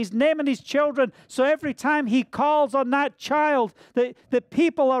people that he's naming his children, so every time he calls on that child, the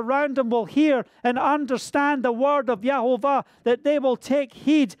people around him will hear and understand the word of Yahovah, that they will take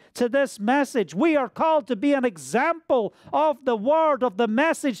heed to this message. We are called to be an example of the word, of the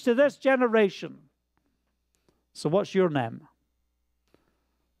message to this generation. So what's your name?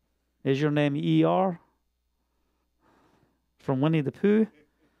 Is your name E.R.? From Winnie the Pooh?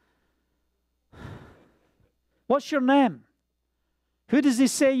 What's your name? Who does he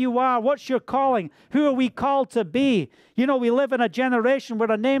say you are? What's your calling? Who are we called to be? You know, we live in a generation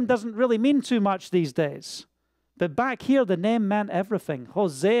where a name doesn't really mean too much these days. But back here, the name meant everything.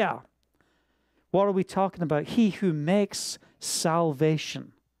 Hosea. What are we talking about? He who makes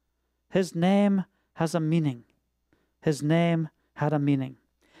salvation. His name has a meaning. His name had a meaning.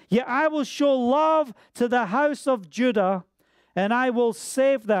 Yet I will show love to the house of Judah, and I will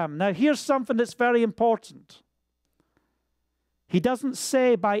save them. Now here's something that's very important. He doesn't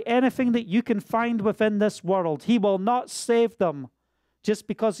say by anything that you can find within this world. He will not save them just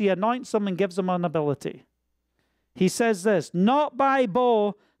because he anoints them and gives them an ability. He says this, not by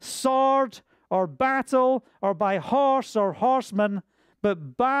bow, sword, or battle, or by horse or horseman,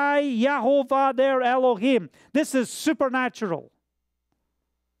 but by Yahovah their Elohim. This is supernatural.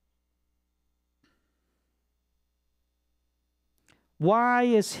 Why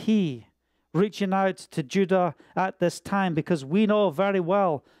is he reaching out to Judah at this time? Because we know very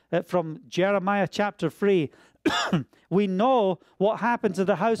well from Jeremiah chapter 3, we know what happened to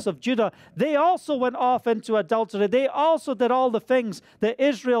the house of Judah. They also went off into adultery. They also did all the things that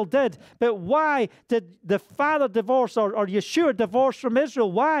Israel did. But why did the father divorce or Yeshua divorce from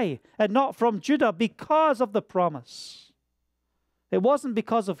Israel? Why? And not from Judah? Because of the promise. It wasn't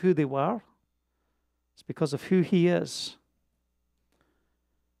because of who they were. It's because of who he is.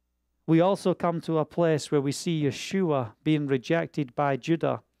 We also come to a place where we see Yeshua being rejected by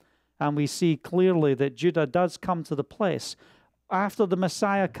Judah. And we see clearly that Judah does come to the place. After the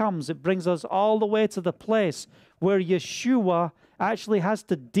Messiah comes, it brings us all the way to the place where Yeshua actually has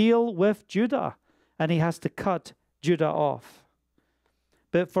to deal with Judah. And he has to cut Judah off.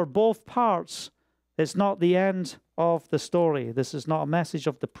 But for both parts, it's not the end of the story. This is not a message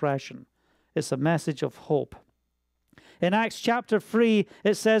of depression. It's a message of hope. In Acts chapter 3,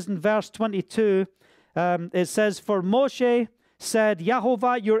 it says in verse 22, it says, for Moshe said,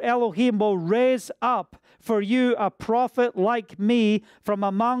 Yahovah your Elohim will raise up for you a prophet like me from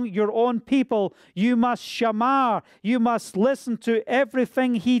among your own people. You must shamar. You must listen to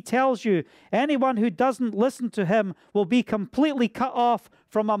everything he tells you. Anyone who doesn't listen to him will be completely cut off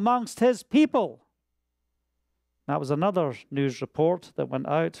from amongst his people. That was another news report that went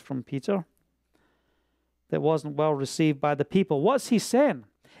out from Peter that wasn't well received by the people. What's he saying?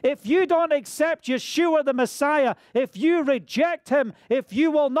 If you don't accept Yeshua the Messiah, if you reject him, if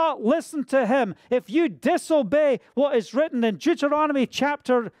you will not listen to him, if you disobey what is written in Deuteronomy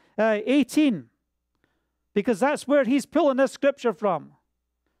chapter 18, because that's where he's pulling this scripture from.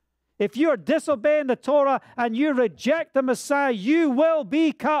 If you are disobeying the Torah and you reject the Messiah, you will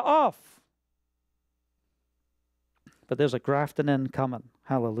be cut off. But there's a grafting in coming.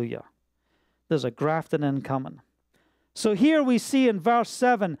 Hallelujah. There's a grafting in coming. So here we see in verse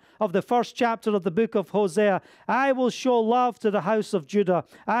 7 of the first chapter of the book of Hosea, I will show love to the house of Judah.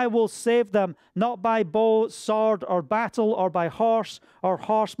 I will save them, not by bow, sword, or battle, or by horse or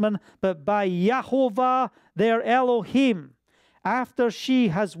horseman, but by Yahovah their Elohim. After she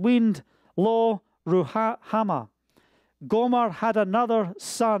has weaned Lo Ruhamah, Gomer had another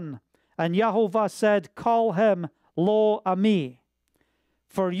son, and Yahovah said, call him Lo Ami.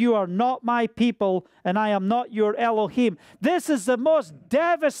 For you are not my people, and I am not your Elohim. This is the most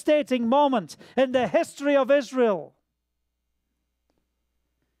devastating moment in the history of Israel.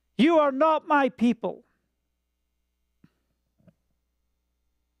 You are not my people.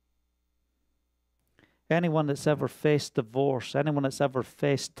 Anyone that's ever faced divorce, anyone that's ever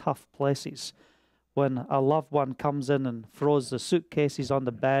faced tough places, when a loved one comes in and throws the suitcases on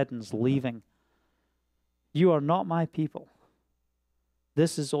the bed and is leaving, you are not my people.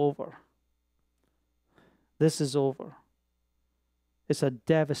 This is over. This is over. It's a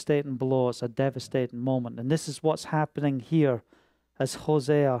devastating blow. It's a devastating moment. And this is what's happening here as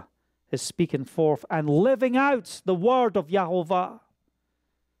Hosea is speaking forth and living out the word of Yahovah.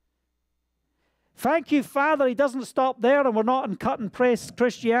 Thank you, Father. He doesn't stop there, and we're not in cut and paste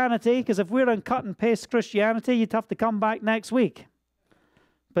Christianity, because if we're in cut and paste Christianity, you'd have to come back next week.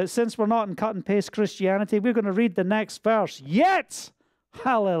 But since we're not in cut and paste Christianity, we're going to read the next verse. Yet!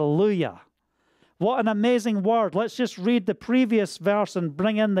 Hallelujah. What an amazing word. Let's just read the previous verse and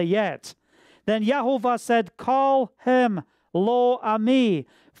bring in the yet. Then Yahovah said, call him Lo Ami,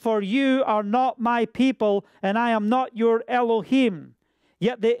 for you are not my people, and I am not your Elohim.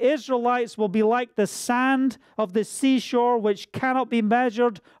 Yet the Israelites will be like the sand of the seashore, which cannot be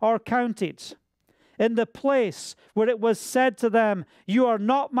measured or counted. In the place where it was said to them, you are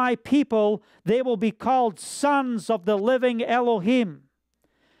not my people, they will be called sons of the living Elohim.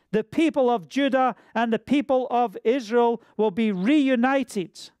 The people of Judah and the people of Israel will be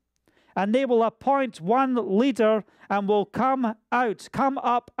reunited, and they will appoint one leader and will come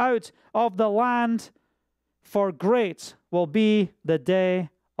up out of the land, for great will be the day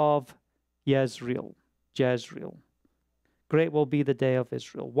of Jezreel. Great will be the day of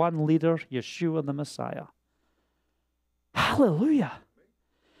Israel. One leader, Yeshua the Messiah. Hallelujah.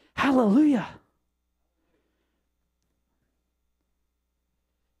 Hallelujah.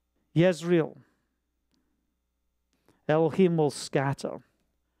 Jezreel. Elohim will scatter.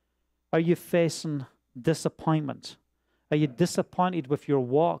 Are you facing disappointment? Are you disappointed with your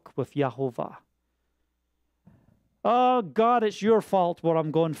walk with Yahovah? Oh, God, it's your fault what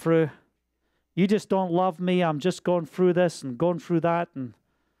I'm going through. You just don't love me. I'm just going through this and going through that. And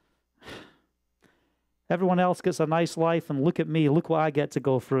everyone else gets a nice life, and look at me. Look what I get to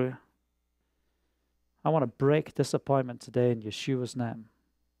go through. I want to break disappointment today in Yeshua's name.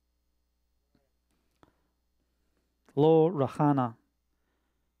 Lo Rahana.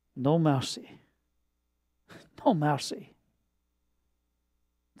 No mercy. No mercy.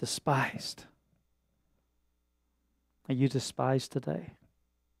 Despised. Are you despised today?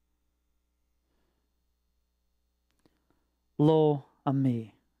 Lo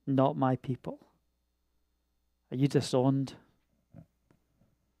Ami, not my people. Are you disowned?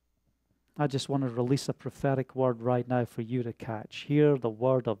 I just want to release a prophetic word right now for you to catch. Hear the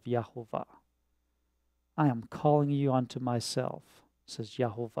word of Yahovah. I am calling you unto myself, says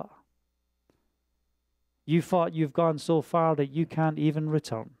Yahovah. You thought you've gone so far that you can't even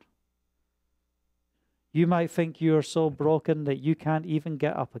return. You might think you're so broken that you can't even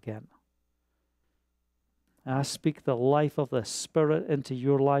get up again. I speak the life of the Spirit into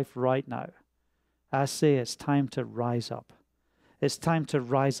your life right now. I say it's time to rise up. It's time to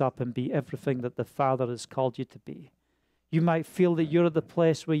rise up and be everything that the Father has called you to be. You might feel that you're at the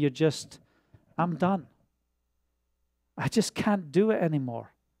place where you're just, I'm done. I just can't do it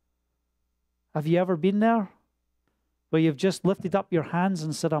anymore. Have you ever been there? Where you've just lifted up your hands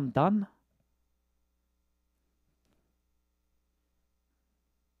and said, I'm done?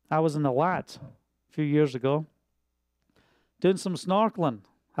 I was in the Lat a few years ago, doing some snorkeling,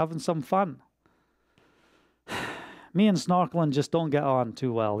 having some fun. Me and snorkeling just don't get on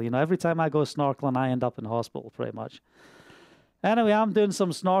too well. You know, every time I go snorkeling, I end up in hospital pretty much. Anyway, I'm doing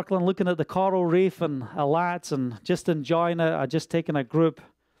some snorkeling, looking at the coral reef and Alat and just enjoying it. I just taken a group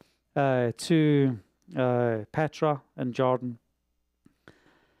to Petra in Jordan.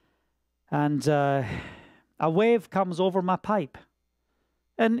 And a wave comes over my pipe.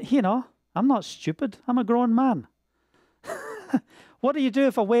 And, you know, I'm not stupid. I'm a grown man. What do you do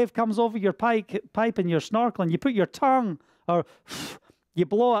if a wave comes over your pipe and you're snorkeling? You put your tongue or you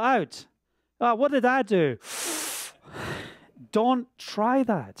blow it out. What did I do? Don't try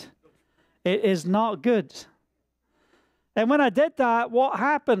that. It is not good. And when I did that, what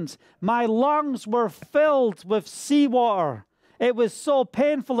happened? My lungs were filled with seawater. It was so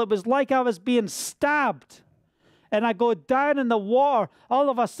painful. It was like I was being stabbed. And I go down in the water. All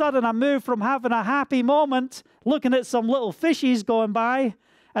of a sudden, I move from having a happy moment, looking at some little fishies going by,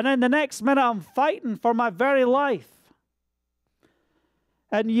 and then the next minute, I'm fighting for my very life.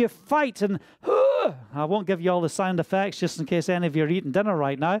 And you fight, and I won't give you all the sound effects just in case any of you are eating dinner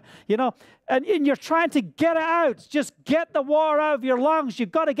right now, you know, and you're trying to get it out. Just get the water out of your lungs.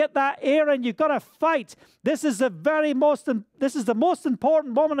 You've got to get that air in. You've got to fight. This is the most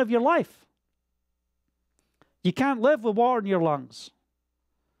important moment of your life. You can't live with water in your lungs.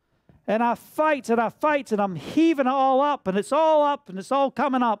 And I fight, and I'm heaving it all up, and it's all up, and it's all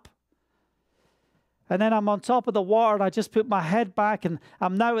coming up. And then I'm on top of the water, and I just put my head back, and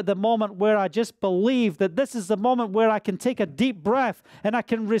I'm now at the moment where I just believe that this is the moment where I can take a deep breath, and I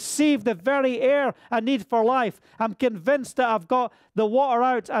can receive the very air I need for life. I'm convinced that I've got the water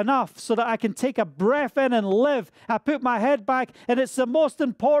out enough so that I can take a breath in and live. I put my head back, and it's the most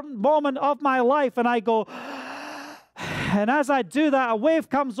important moment of my life, and I go... And as I do that, a wave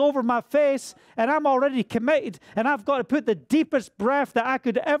comes over my face, and I'm already committed, and I've got to put the deepest breath that I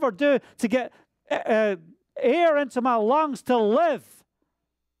could ever do to get air into my lungs to live.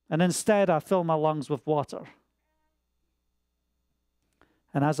 And instead, I fill my lungs with water.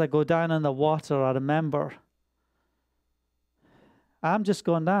 And as I go down in the water, I remember, I'm just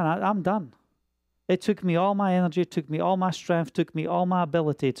going down. I'm done. It took me all my energy, it took me all my strength, took me all my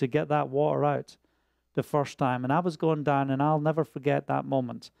ability to get that water out the first time. And I was going down, and I'll never forget that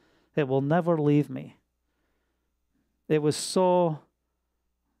moment. It will never leave me. It was so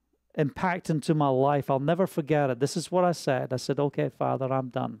impacting to my life. I'll never forget it. This is what I said. I said, okay, Father, I'm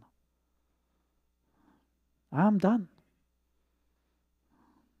done. I'm done.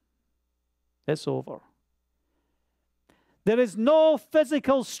 It's over. There is no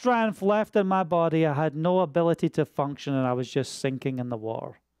physical strength left in my body. I had no ability to function, and I was just sinking in the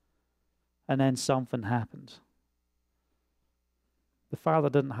water. And then something happened. The Father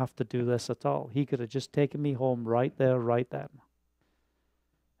didn't have to do this at all. He could have just taken me home right there, right then.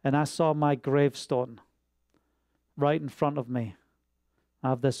 And I saw my gravestone right in front of me. I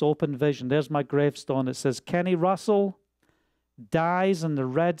have this open vision. There's my gravestone. It says, Kenny Russell dies in the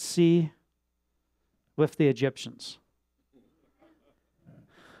Red Sea with the Egyptians.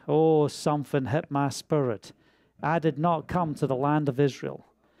 Oh, something hit my spirit. I did not come to the land of Israel.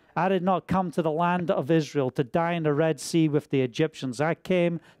 I did not come to the land of Israel to die in the Red Sea with the Egyptians. I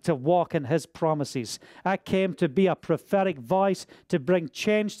came to walk in His promises. I came to be a prophetic voice to bring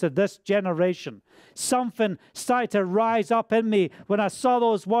change to this generation. Something started to rise up in me when I saw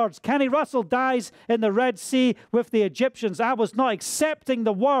those words. Kenny Russell dies in the Red Sea with the Egyptians. I was not accepting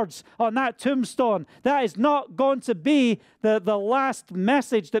the words on that tombstone. That is not going to be the last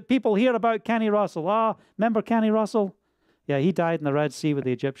message that people hear about Kenny Russell. Ah, remember Kenny Russell? Yeah, he died in the Red Sea with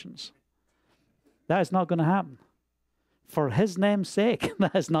the Egyptians. That is not going to happen. For His name's sake,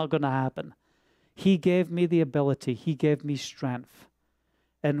 that is not going to happen. He gave me the ability. He gave me strength.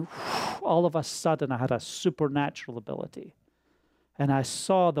 And all of a sudden, I had a supernatural ability. And I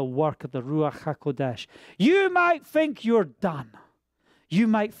saw the work of the Ruach HaKodesh. You might think you're done. You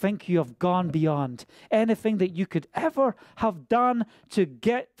might think you have gone beyond anything that you could ever have done to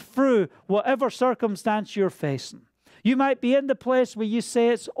get through whatever circumstance you're facing. You might be in the place where you say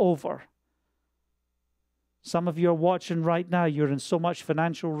it's over. Some of you are watching right now. You're in so much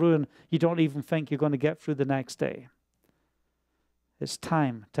financial ruin, you don't even think you're going to get through the next day. It's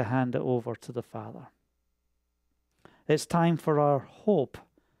time to hand it over to the Father. It's time for our hope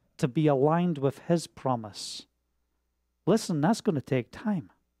to be aligned with His promise. Listen, that's going to take time.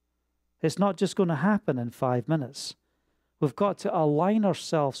 It's not just going to happen in 5 minutes. We've got to align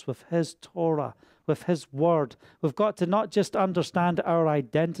ourselves with His Torah, with His Word. We've got to not just understand our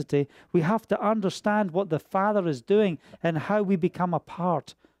identity, we have to understand what the Father is doing and how we become a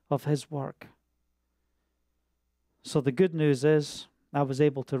part of His work. So the good news is, I was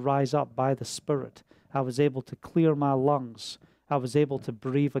able to rise up by the Spirit. I was able to clear my lungs. I was able to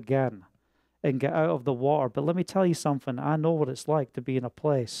breathe again and get out of the water. But let me tell you something. I know what it's like to be in a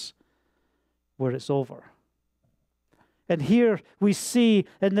place where it's over. And here we see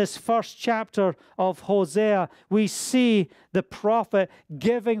in this first chapter of Hosea, we see the prophet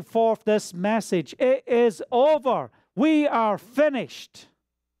giving forth this message. It is over. We are finished.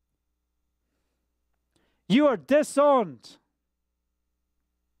 You are disowned.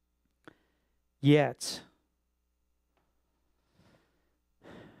 Yet,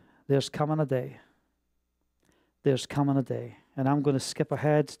 there's coming a day. There's coming a day. And I'm going to skip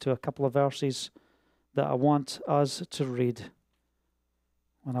ahead to a couple of verses that I want us to read.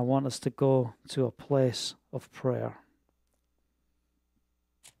 And I want us to go to a place of prayer.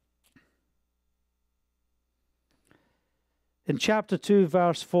 In chapter 2,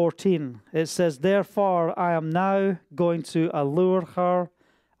 verse 14, it says, Therefore I am now going to allure her.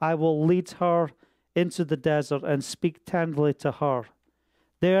 I will lead her into the desert and speak tenderly to her.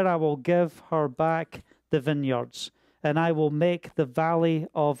 There I will give her back the vineyards, and I will make the valley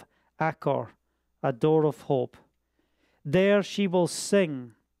of Achor a door of hope. There she will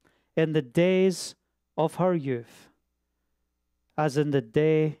sing in the days of her youth, as in the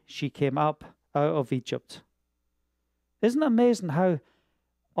day she came up out of Egypt. Isn't it amazing how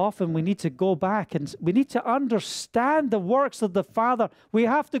often we need to go back and we need to understand the works of the Father? We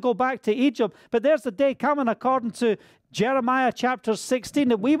have to go back to Egypt, but there's a day coming, according to Jeremiah chapter 16,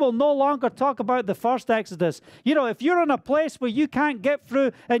 that we will no longer talk about the first Exodus. You know, if you're in a place where you can't get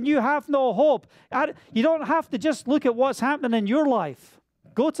through and you have no hope, you don't have to just look at what's happening in your life.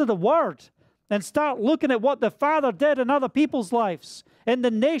 Go to the Word and start looking at what the Father did in other people's lives, in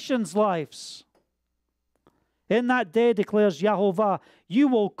the nation's lives. In that day, declares Yahovah, you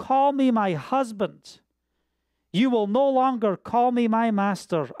will call me my husband. You will no longer call me my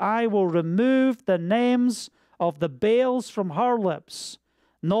master. I will remove the names of the Baals from her lips.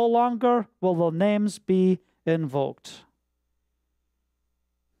 No longer will the names be invoked.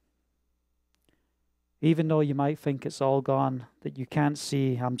 Even though you might think it's all gone, that you can't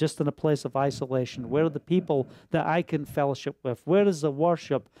see, I'm just in a place of isolation. Where are the people that I can fellowship with? Where is the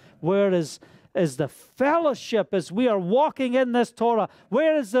worship? Where is the fellowship as we are walking in this Torah?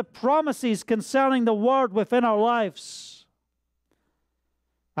 Where is the promises concerning the Word within our lives?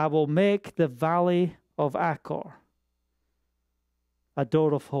 I will make the valley of Achor a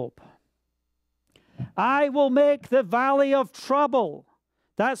door of hope. I will make the valley of trouble,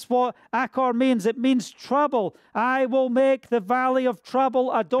 That's what Achor means. It means trouble. I will make the valley of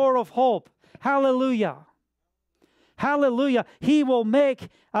trouble a door of hope. Hallelujah. Hallelujah. He will make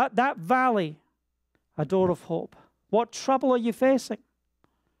that valley a door of hope. What trouble are you facing?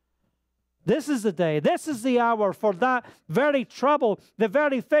 This is the day. This is the hour for that very trouble, the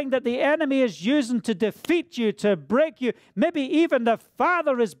very thing that the enemy is using to defeat you, to break you. Maybe even the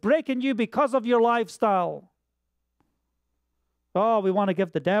Father is breaking you because of your lifestyle. Oh, we want to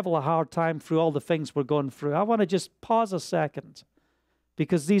give the devil a hard time through all the things we're going through. I want to just pause a second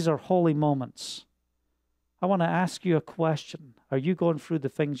because these are holy moments. I want to ask you a question. Are you going through the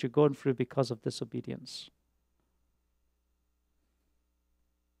things you're going through because of disobedience?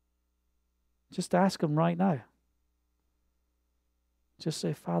 Just ask him right now. Just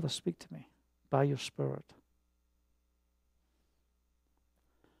say, Father, speak to me by your Spirit.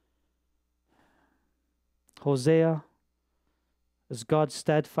 Hosea is God's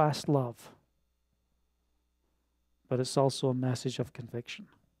steadfast love, but it's also a message of conviction.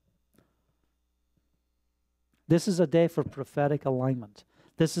 This is a day for prophetic alignment.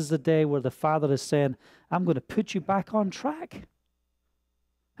 This is a day where the Father is saying, I'm going to put you back on track.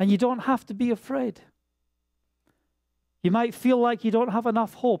 And you don't have to be afraid. You might feel like you don't have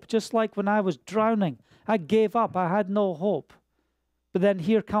enough hope, just like when I was drowning. I gave up. I had no hope. But then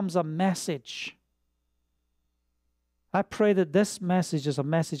here comes a message. I pray that this message is a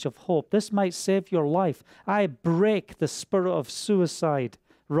message of hope. This might save your life. I break the spirit of suicide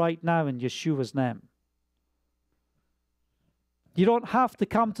right now in Yeshua's name. You don't have to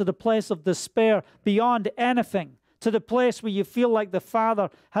come to the place of despair beyond anything, to the place where you feel like the Father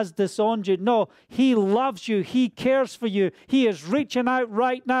has disowned you. No, He loves you. He cares for you. He is reaching out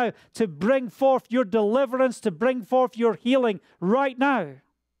right now to bring forth your deliverance, to bring forth your healing right now.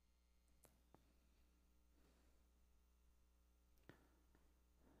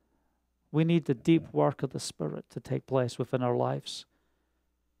 We need the deep work of the Spirit to take place within our lives,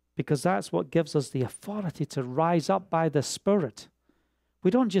 because that's what gives us the authority to rise up by the Spirit. We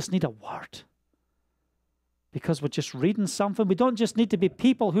don't just need a word because we're just reading something. We don't just need to be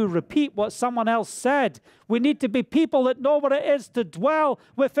people who repeat what someone else said. We need to be people that know what it is to dwell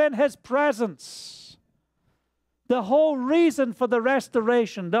within His presence. The whole reason for the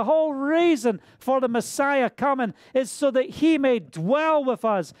restoration, the whole reason for the Messiah coming is so that He may dwell with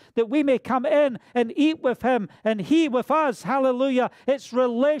us, that we may come in and eat with Him and He with us. Hallelujah. It's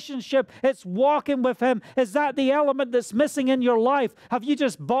relationship. It's walking with Him. Is that the element that's missing in your life? Have you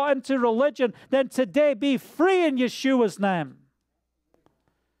just bought into religion? Then today be free in Yeshua's name.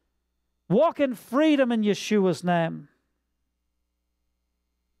 Walk in freedom in Yeshua's name.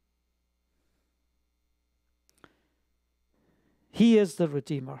 He is the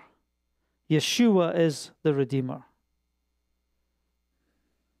Redeemer. Yeshua is the Redeemer.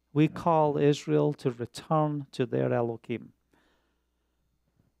 We call Israel to return to their Elohim.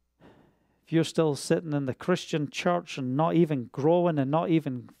 If you're still sitting in the Christian church and not even growing and not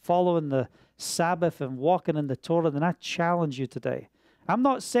even following the Sabbath and walking in the Torah, then I challenge you today. I'm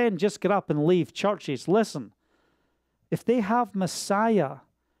not saying just get up and leave churches. Listen, if they have Messiah,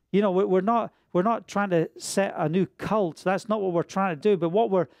 you know, we're not trying to set a new cult. That's not what we're trying to do. But what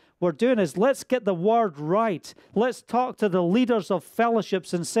we're doing is let's get the word right. Let's talk to the leaders of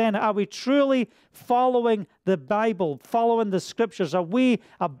fellowships and saying, are we truly following the Bible, following the Scriptures? Are we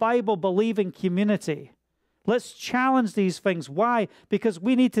a Bible-believing community? Let's challenge these things. Why? Because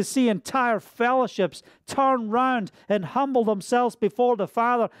we need to see entire fellowships turn round and humble themselves before the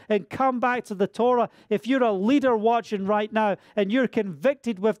Father and come back to the Torah. If you're a leader watching right now and you're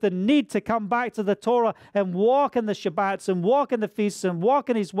convicted with the need to come back to the Torah and walk in the Shabbats and walk in the feasts and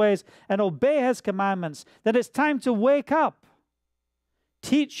walk in His ways and obey His commandments, then it's time to wake up.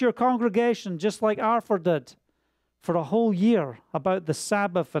 Teach your congregation just like Arthur did for a whole year about the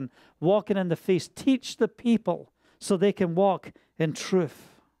Sabbath and walking in the feast. Teach the people so they can walk in truth.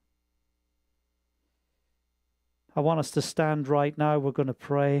 I want us to stand right now. We're going to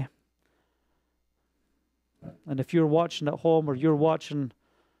pray. And if you're watching at home or you're watching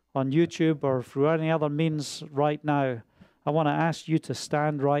on YouTube or through any other means right now, I want to ask you to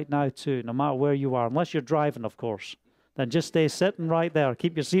stand right now too, no matter where you are, unless you're driving, of course. Then just stay sitting right there.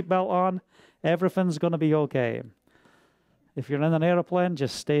 Keep your seatbelt on. Everything's going to be okay. If you're in an airplane,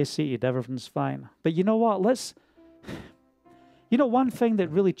 just stay seated. Everything's fine. But you know what? One thing that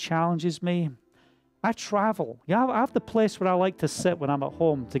really challenges me, I travel. Yeah, I have the place where I like to sit when I'm at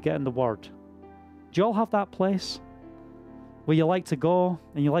home to get in the Word. Do you all have that place where you like to go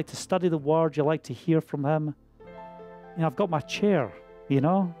and you like to study the Word, you like to hear from Him? I've got my chair,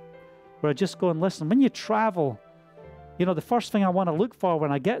 where I just go and listen. When you travel, You know, the first thing I want to look for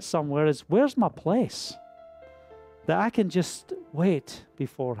when I get somewhere is, where's my place? That I can just wait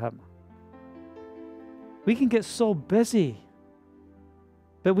before Him. We can get so busy,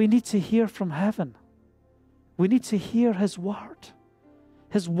 but we need to hear from heaven. We need to hear His Word.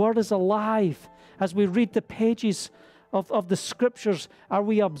 His Word is alive. As we read the pages of the Scriptures, are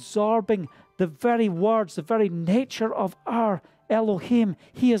we absorbing the very words, the very nature of our Elohim?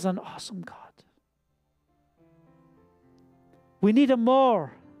 He is an awesome God. We need Him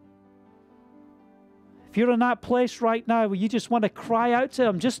more. If you're in that place right now where you just want to cry out to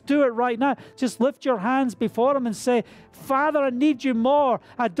Him, just do it right now. Just lift your hands before Him and say, Father, I need You more.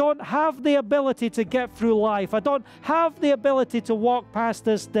 I don't have the ability to get through life. I don't have the ability to walk past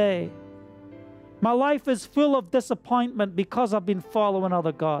this day. My life is full of disappointment because I've been following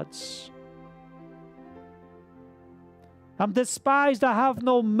other gods. I'm despised. I have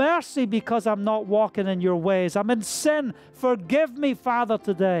no mercy because I'm not walking in Your ways. I'm in sin. Forgive me, Father,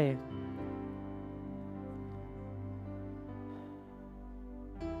 today.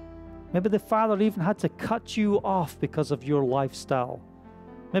 Maybe the Father even had to cut you off because of your lifestyle.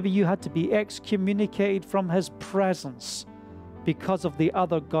 Maybe you had to be excommunicated from His presence because of the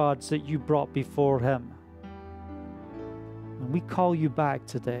other gods that you brought before Him. And we call you back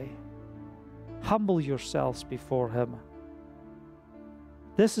today. Humble yourselves before Him.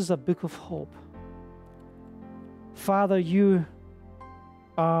 This is a book of hope. Father, You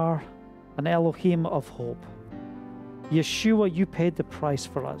are an Elohim of hope. Yeshua, You paid the price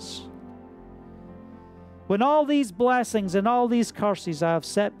for us. When all these blessings and all these curses I have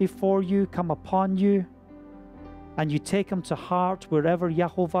set before You come upon you, and you take them to heart wherever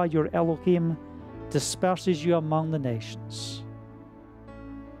Yahovah, Your Elohim, disperses you among the nations.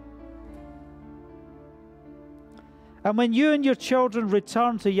 And when you and your children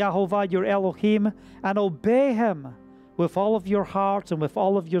return to Yahovah, Your Elohim, and obey Him with all of your heart and with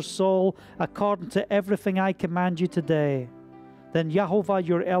all of your soul, according to everything I command you today, then Yahovah,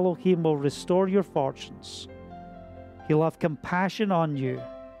 Your Elohim, will restore your fortunes. He'll have compassion on you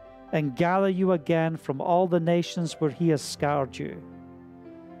and gather you again from all the nations where He has scattered you,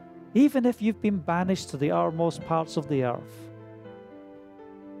 even if you've been banished to the uttermost parts of the earth.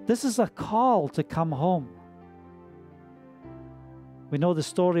 This is a call to come home. We know the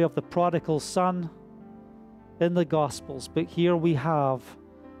story of the prodigal son in the Gospels, but here we have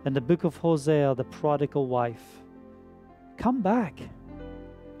in the book of Hosea the prodigal wife. Come back.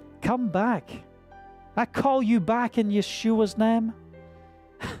 Come back. I call you back in Yeshua's name.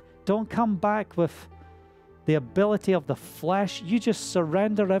 Don't come back with the ability of the flesh. You just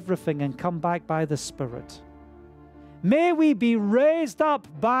surrender everything and come back by the Spirit. May we be raised up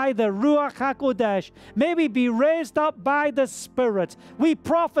by the Ruach HaKodesh. May we be raised up by the Spirit. We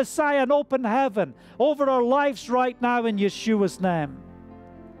prophesy an open heaven over our lives right now in Yeshua's name.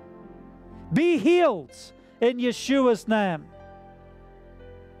 Be healed in Yeshua's name.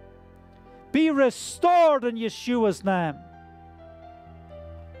 Be restored in Yeshua's name.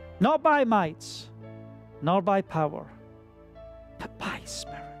 Not by might, nor by power, but by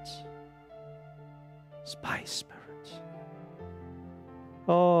Spirit. It's by Spirit.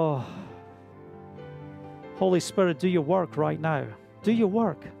 Oh, Holy Spirit, do your work right now. Do your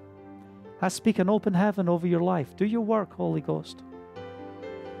work. I speak an open heaven over your life. Do your work, Holy Ghost.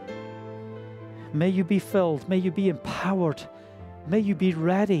 May you be filled. May you be empowered. May you be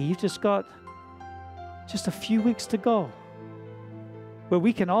ready. You've just got just a few weeks to go, where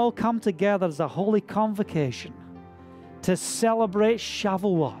we can all come together as a holy convocation to celebrate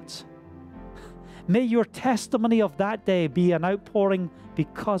Shavuot. May your testimony of that day be an outpouring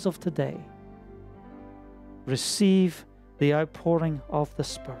because of today. Receive the outpouring of the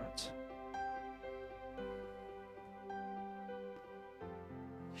Spirit.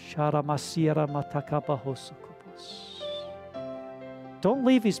 Don't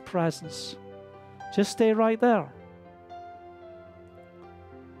leave His presence. Just stay right there.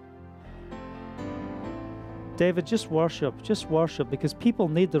 David, just worship, because people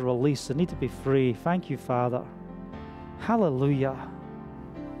need the release. They need to be free. Thank you, Father. Hallelujah.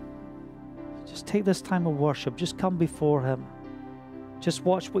 Just take this time of worship. Just come before Him. Just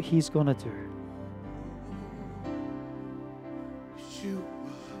watch what He's going to do.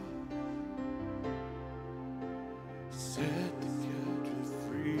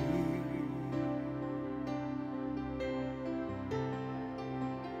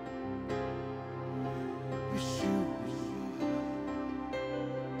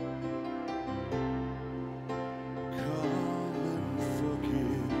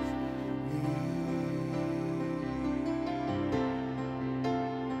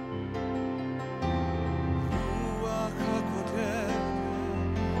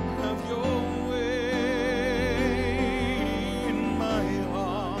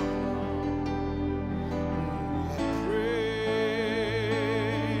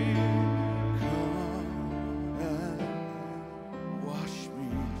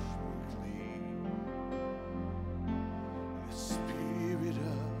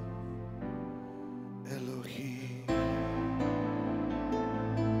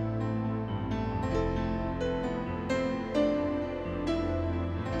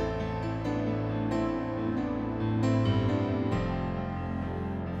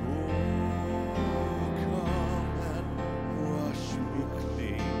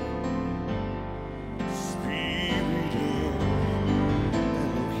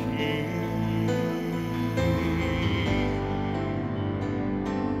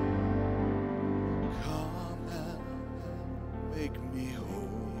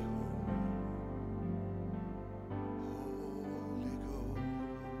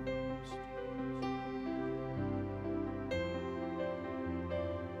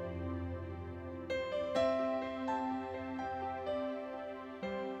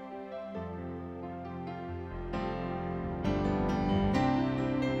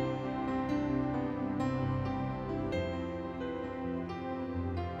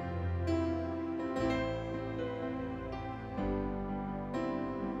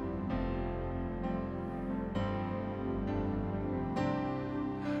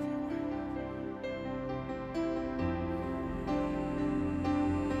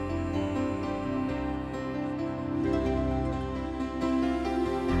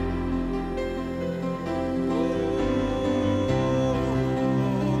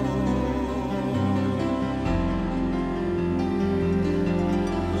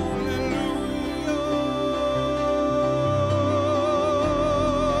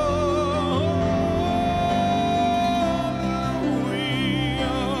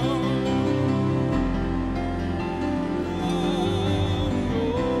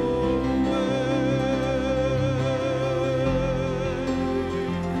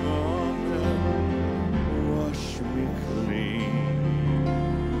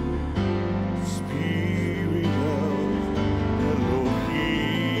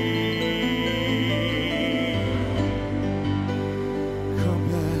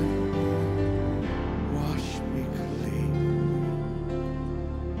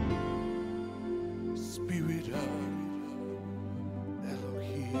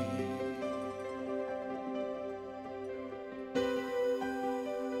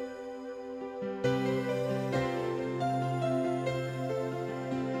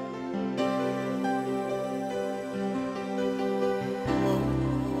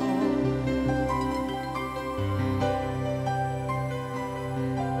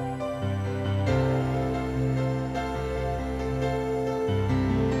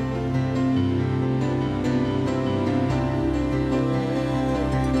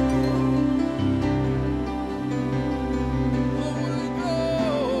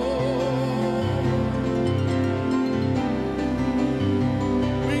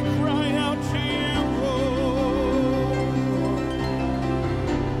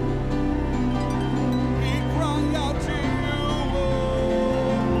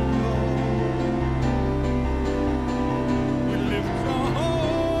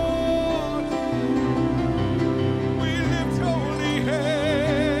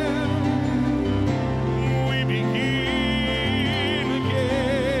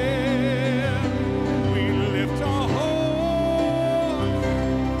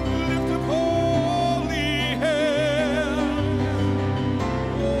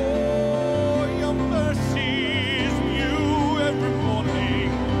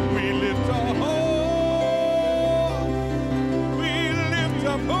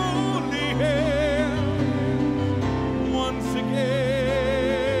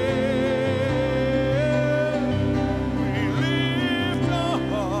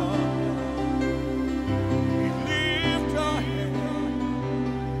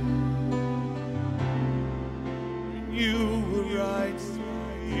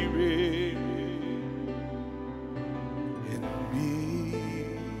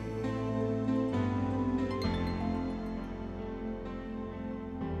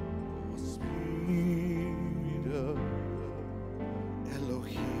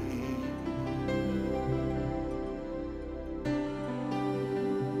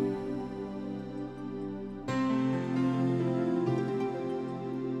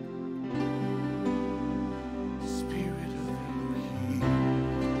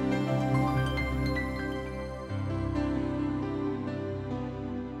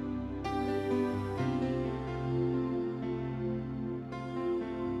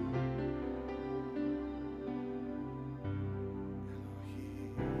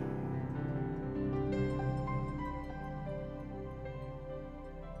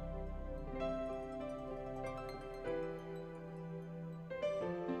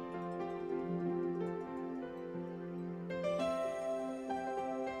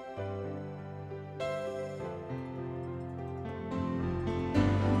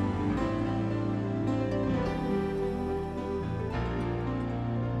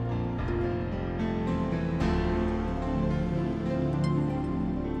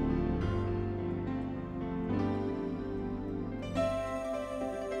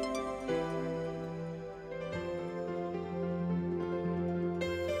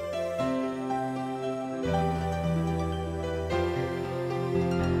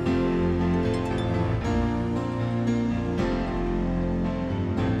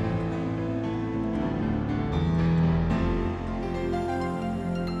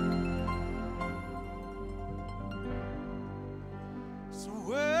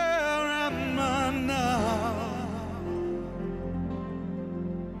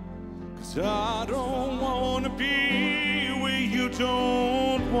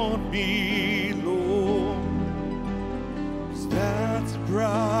 don't want me, Lord, 'cause that's a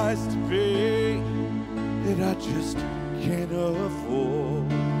price to pay that I just can't afford.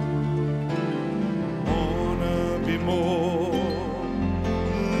 Wanna be more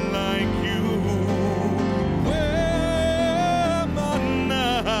like you. Where am I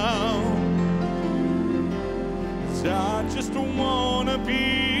now? 'Cause I just wanna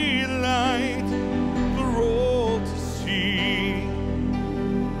be light, the road to see,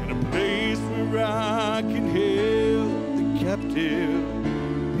 in a place where I can help the captive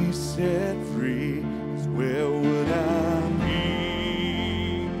be set free. 'Cause where would I be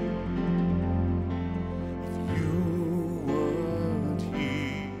if you weren't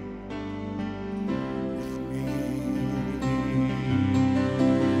here with me?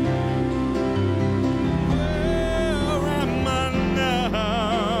 Where am I now?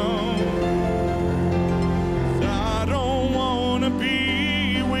 'Cause I don't wanna be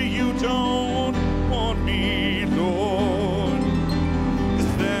where you don't want me, Lord.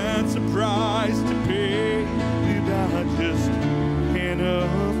 'Cause that's a price to pay that I just can't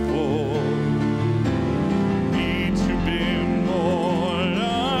afford. Need to be more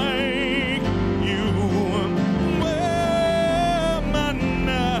like you. Where am I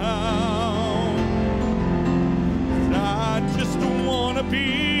now? 'Cause I just wanna be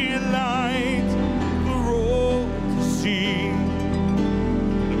light, the road to see,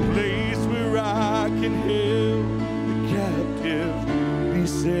 the place where I can help the captive be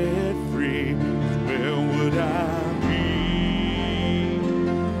set free. 'Cause where would I be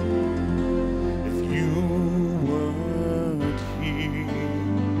if you weren't here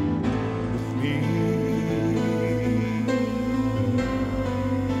with me?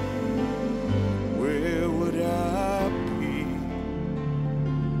 Where would I be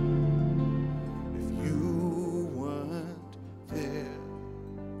if you weren't there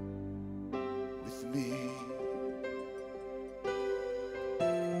with me?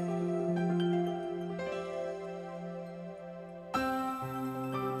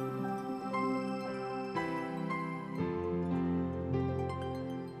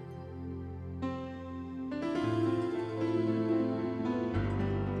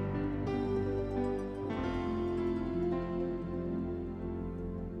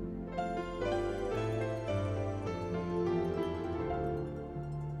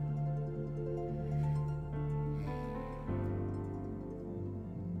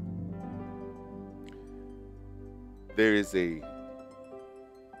 There is a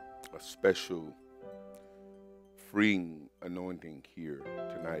special freeing anointing here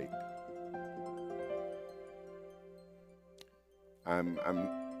tonight. I'm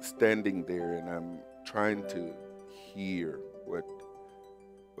standing there and I'm trying to hear what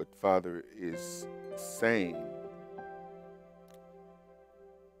Father is saying.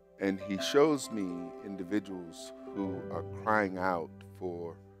 And he shows me individuals who are crying out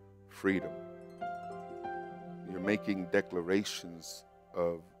for freedom. You're making declarations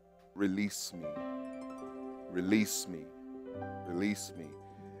of release me, release me, release me.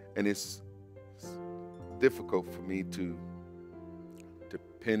 And it's difficult for me to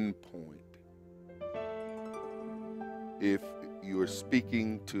pinpoint if you're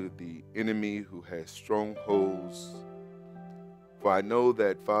speaking to the enemy who has strongholds. For I know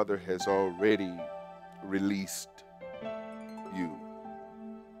that Father has already released you.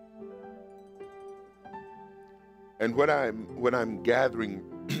 And what I'm gathering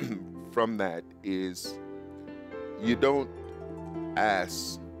from that is you don't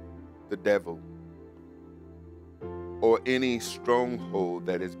ask the devil or any stronghold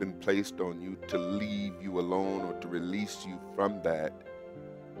that has been placed on you to leave you alone or to release you from that,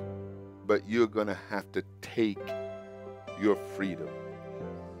 but you're going to have to take your freedom.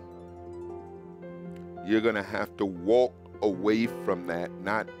 You're going to have to walk away from that,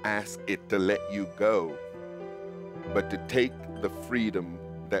 not ask it to let you go, but to take the freedom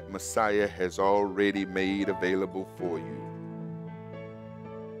that Messiah has already made available for you.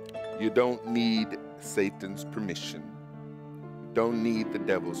 You don't need Satan's permission. You don't need the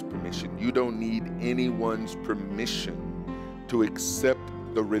devil's permission. You don't need anyone's permission to accept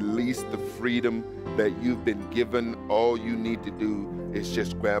the release, the freedom that you've been given. All you need to do is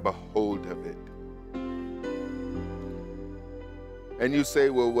just grab a hold of it. And you say,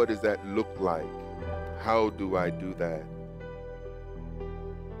 well, what does that look like? How do I do that?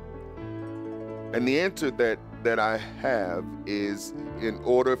 And the answer that I have is, in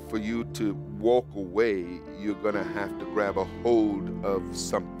order for you to walk away, you're going to have to grab a hold of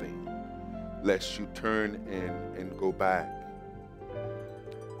something, lest you turn and go back.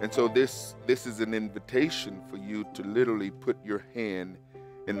 And so this is an invitation for you to literally put your hand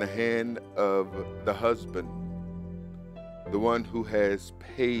in the hand of the husband, the one who has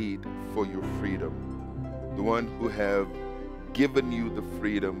paid for your freedom, the one who have given you the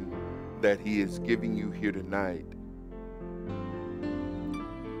freedom that he is giving you here tonight.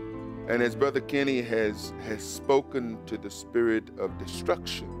 And as Brother Kenny has spoken to the spirit of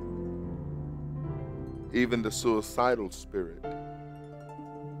destruction, even the suicidal spirit,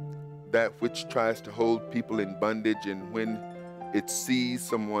 that which tries to hold people in bondage, and when it sees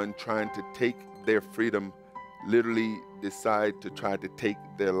someone trying to take their freedom, literally decide to try to take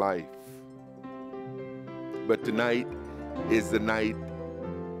their life. But tonight is the night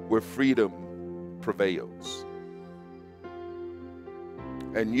where freedom prevails.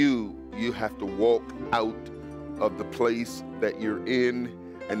 And you have to walk out of the place that you're in.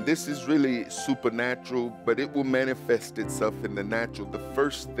 And this is really supernatural, but it will manifest itself in the natural. The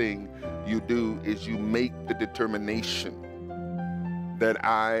first thing you do is you make the determination that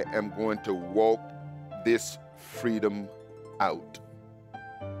I am going to walk this freedom out.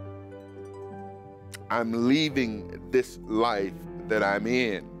 I'm leaving this life that I'm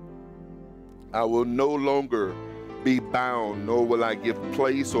in. I will no longer be bound, nor will I give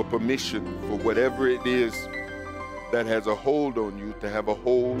place or permission for whatever it is that has a hold on you to have a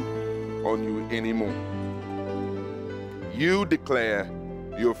hold on you anymore. You declare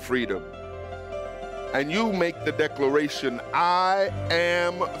your freedom, and you make the declaration, I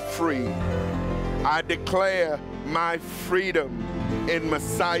am free. I declare my freedom in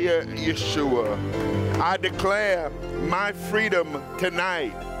Messiah Yeshua. I declare my freedom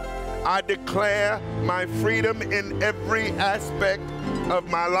tonight. I declare my freedom in every aspect of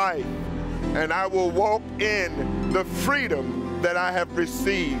my life, and I will walk in the freedom that I have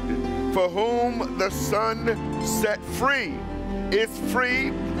received. For whom the Son set free is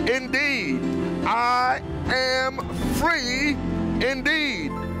free indeed. I am free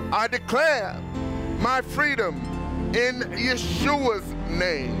indeed. I declare my freedom in Yeshua's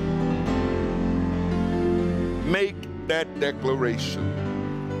name. Make that declaration.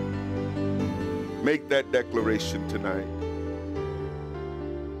 Make that declaration tonight.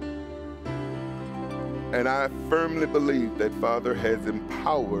 And I firmly believe that Father has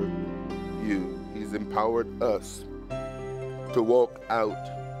empowered you. He's empowered us to walk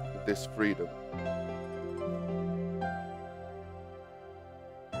out this freedom.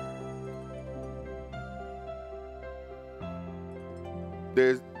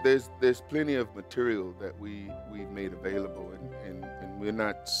 There's plenty of material that we've made available, and we're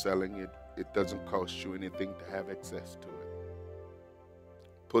not selling it. It doesn't cost you anything to have access to it.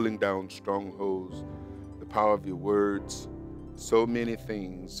 Pulling down strongholds, the power of your words, so many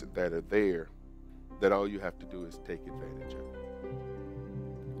things that are there that all you have to do is take advantage of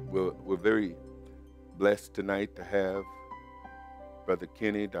it. We're very blessed tonight to have Brother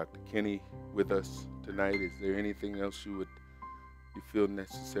Kenny, Dr. Kenny with us tonight. Is there anything else you feel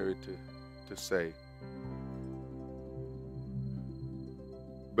necessary to say?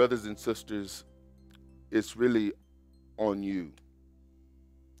 Brothers and sisters, it's really on you.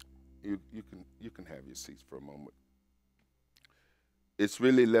 You can have your seats for a moment. It's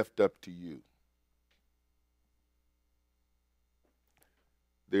really left up to you.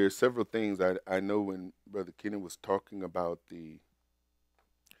 There are several things I know when Brother Kenny was talking about the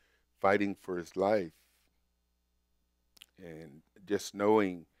fighting for his life, and just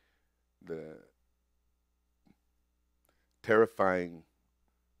knowing the terrifying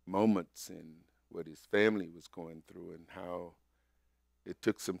moments in what his family was going through, and how it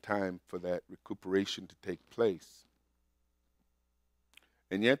took some time for that recuperation to take place.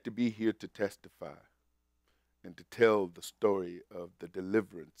 And yet to be here to testify and to tell the story of the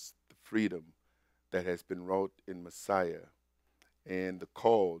deliverance, the freedom that has been wrought in Messiah, and the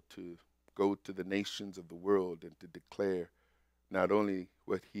call to go to the nations of the world and to declare not only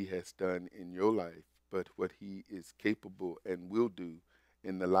what he has done in your life, but what he is capable and will do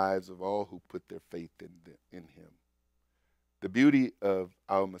in the lives of all who put their faith in him. The beauty of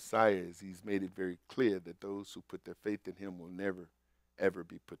our Messiah is he's made it very clear that those who put their faith in him will never, ever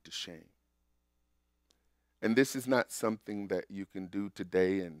be put to shame. And this is not something that you can do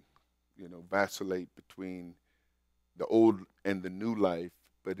today and, vacillate between the old and the new life,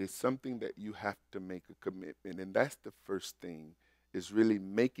 but it's something that you have to make a commitment. And that's the first thing, is really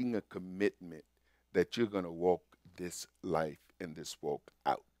making a commitment that you're going to walk this life and this walk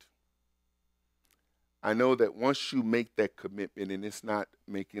out. I know that once you make that commitment, and it's not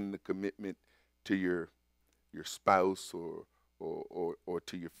making the commitment to your spouse or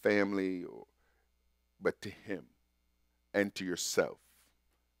to your family, but to him and to yourself,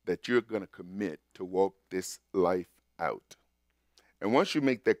 that you're going to commit to walk this life out. And once you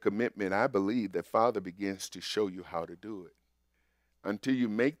make that commitment, I believe that Father begins to show you how to do it. Until you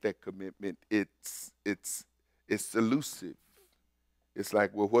make that commitment, it's elusive. It's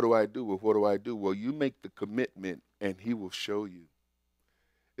like, well, what do I do? Well, what do I do? Well, you make the commitment and he will show you.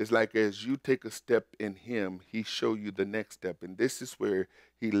 It's like as you take a step in him, he show you the next step. And this is where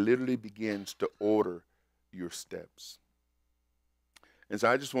he literally begins to order your steps. And so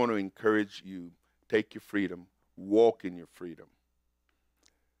I just want to encourage you, take your freedom, walk in your freedom.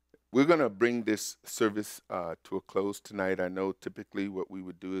 We're going to bring this service to a close tonight. I know typically what we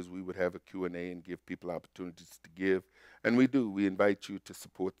would do is we would have a Q&A and give people opportunities to give. And we do. We invite you to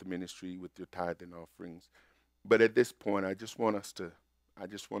support the ministry with your tithe and offerings. But at this point, I just want us to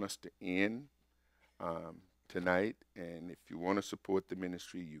end tonight. And if you want to support the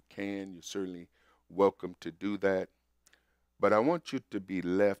ministry, you can. You're certainly welcome to do that. But I want you to be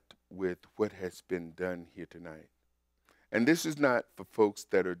left with what has been done here tonight. And this is not for folks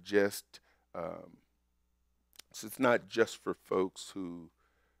that are just, it's not just for folks who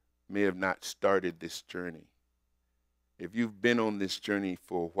may have not started this journey. If you've been on this journey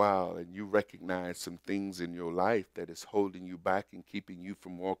for a while and you recognize some things in your life that is holding you back and keeping you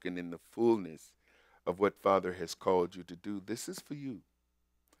from walking in the fullness of what Father has called you to do, this is for you.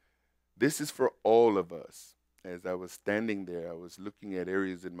 This is for all of us. As I was standing there, I was looking at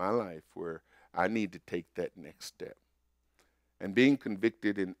areas in my life where I need to take that next step. And being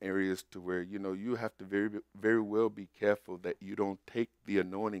convicted in areas to where, you have to very, very well be careful that you don't take the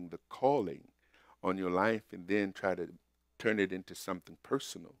anointing, the calling on your life and then try to turn it into something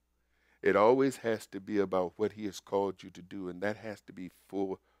personal. It always has to be about what he has called you to do, and that has to be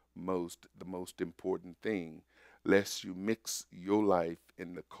the most important thing, lest you mix your life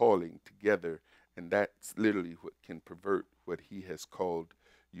and the calling together, and that's literally what can pervert what he has called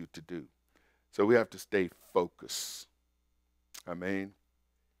you to do. So we have to stay focused. Amen.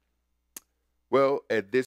 Well, at this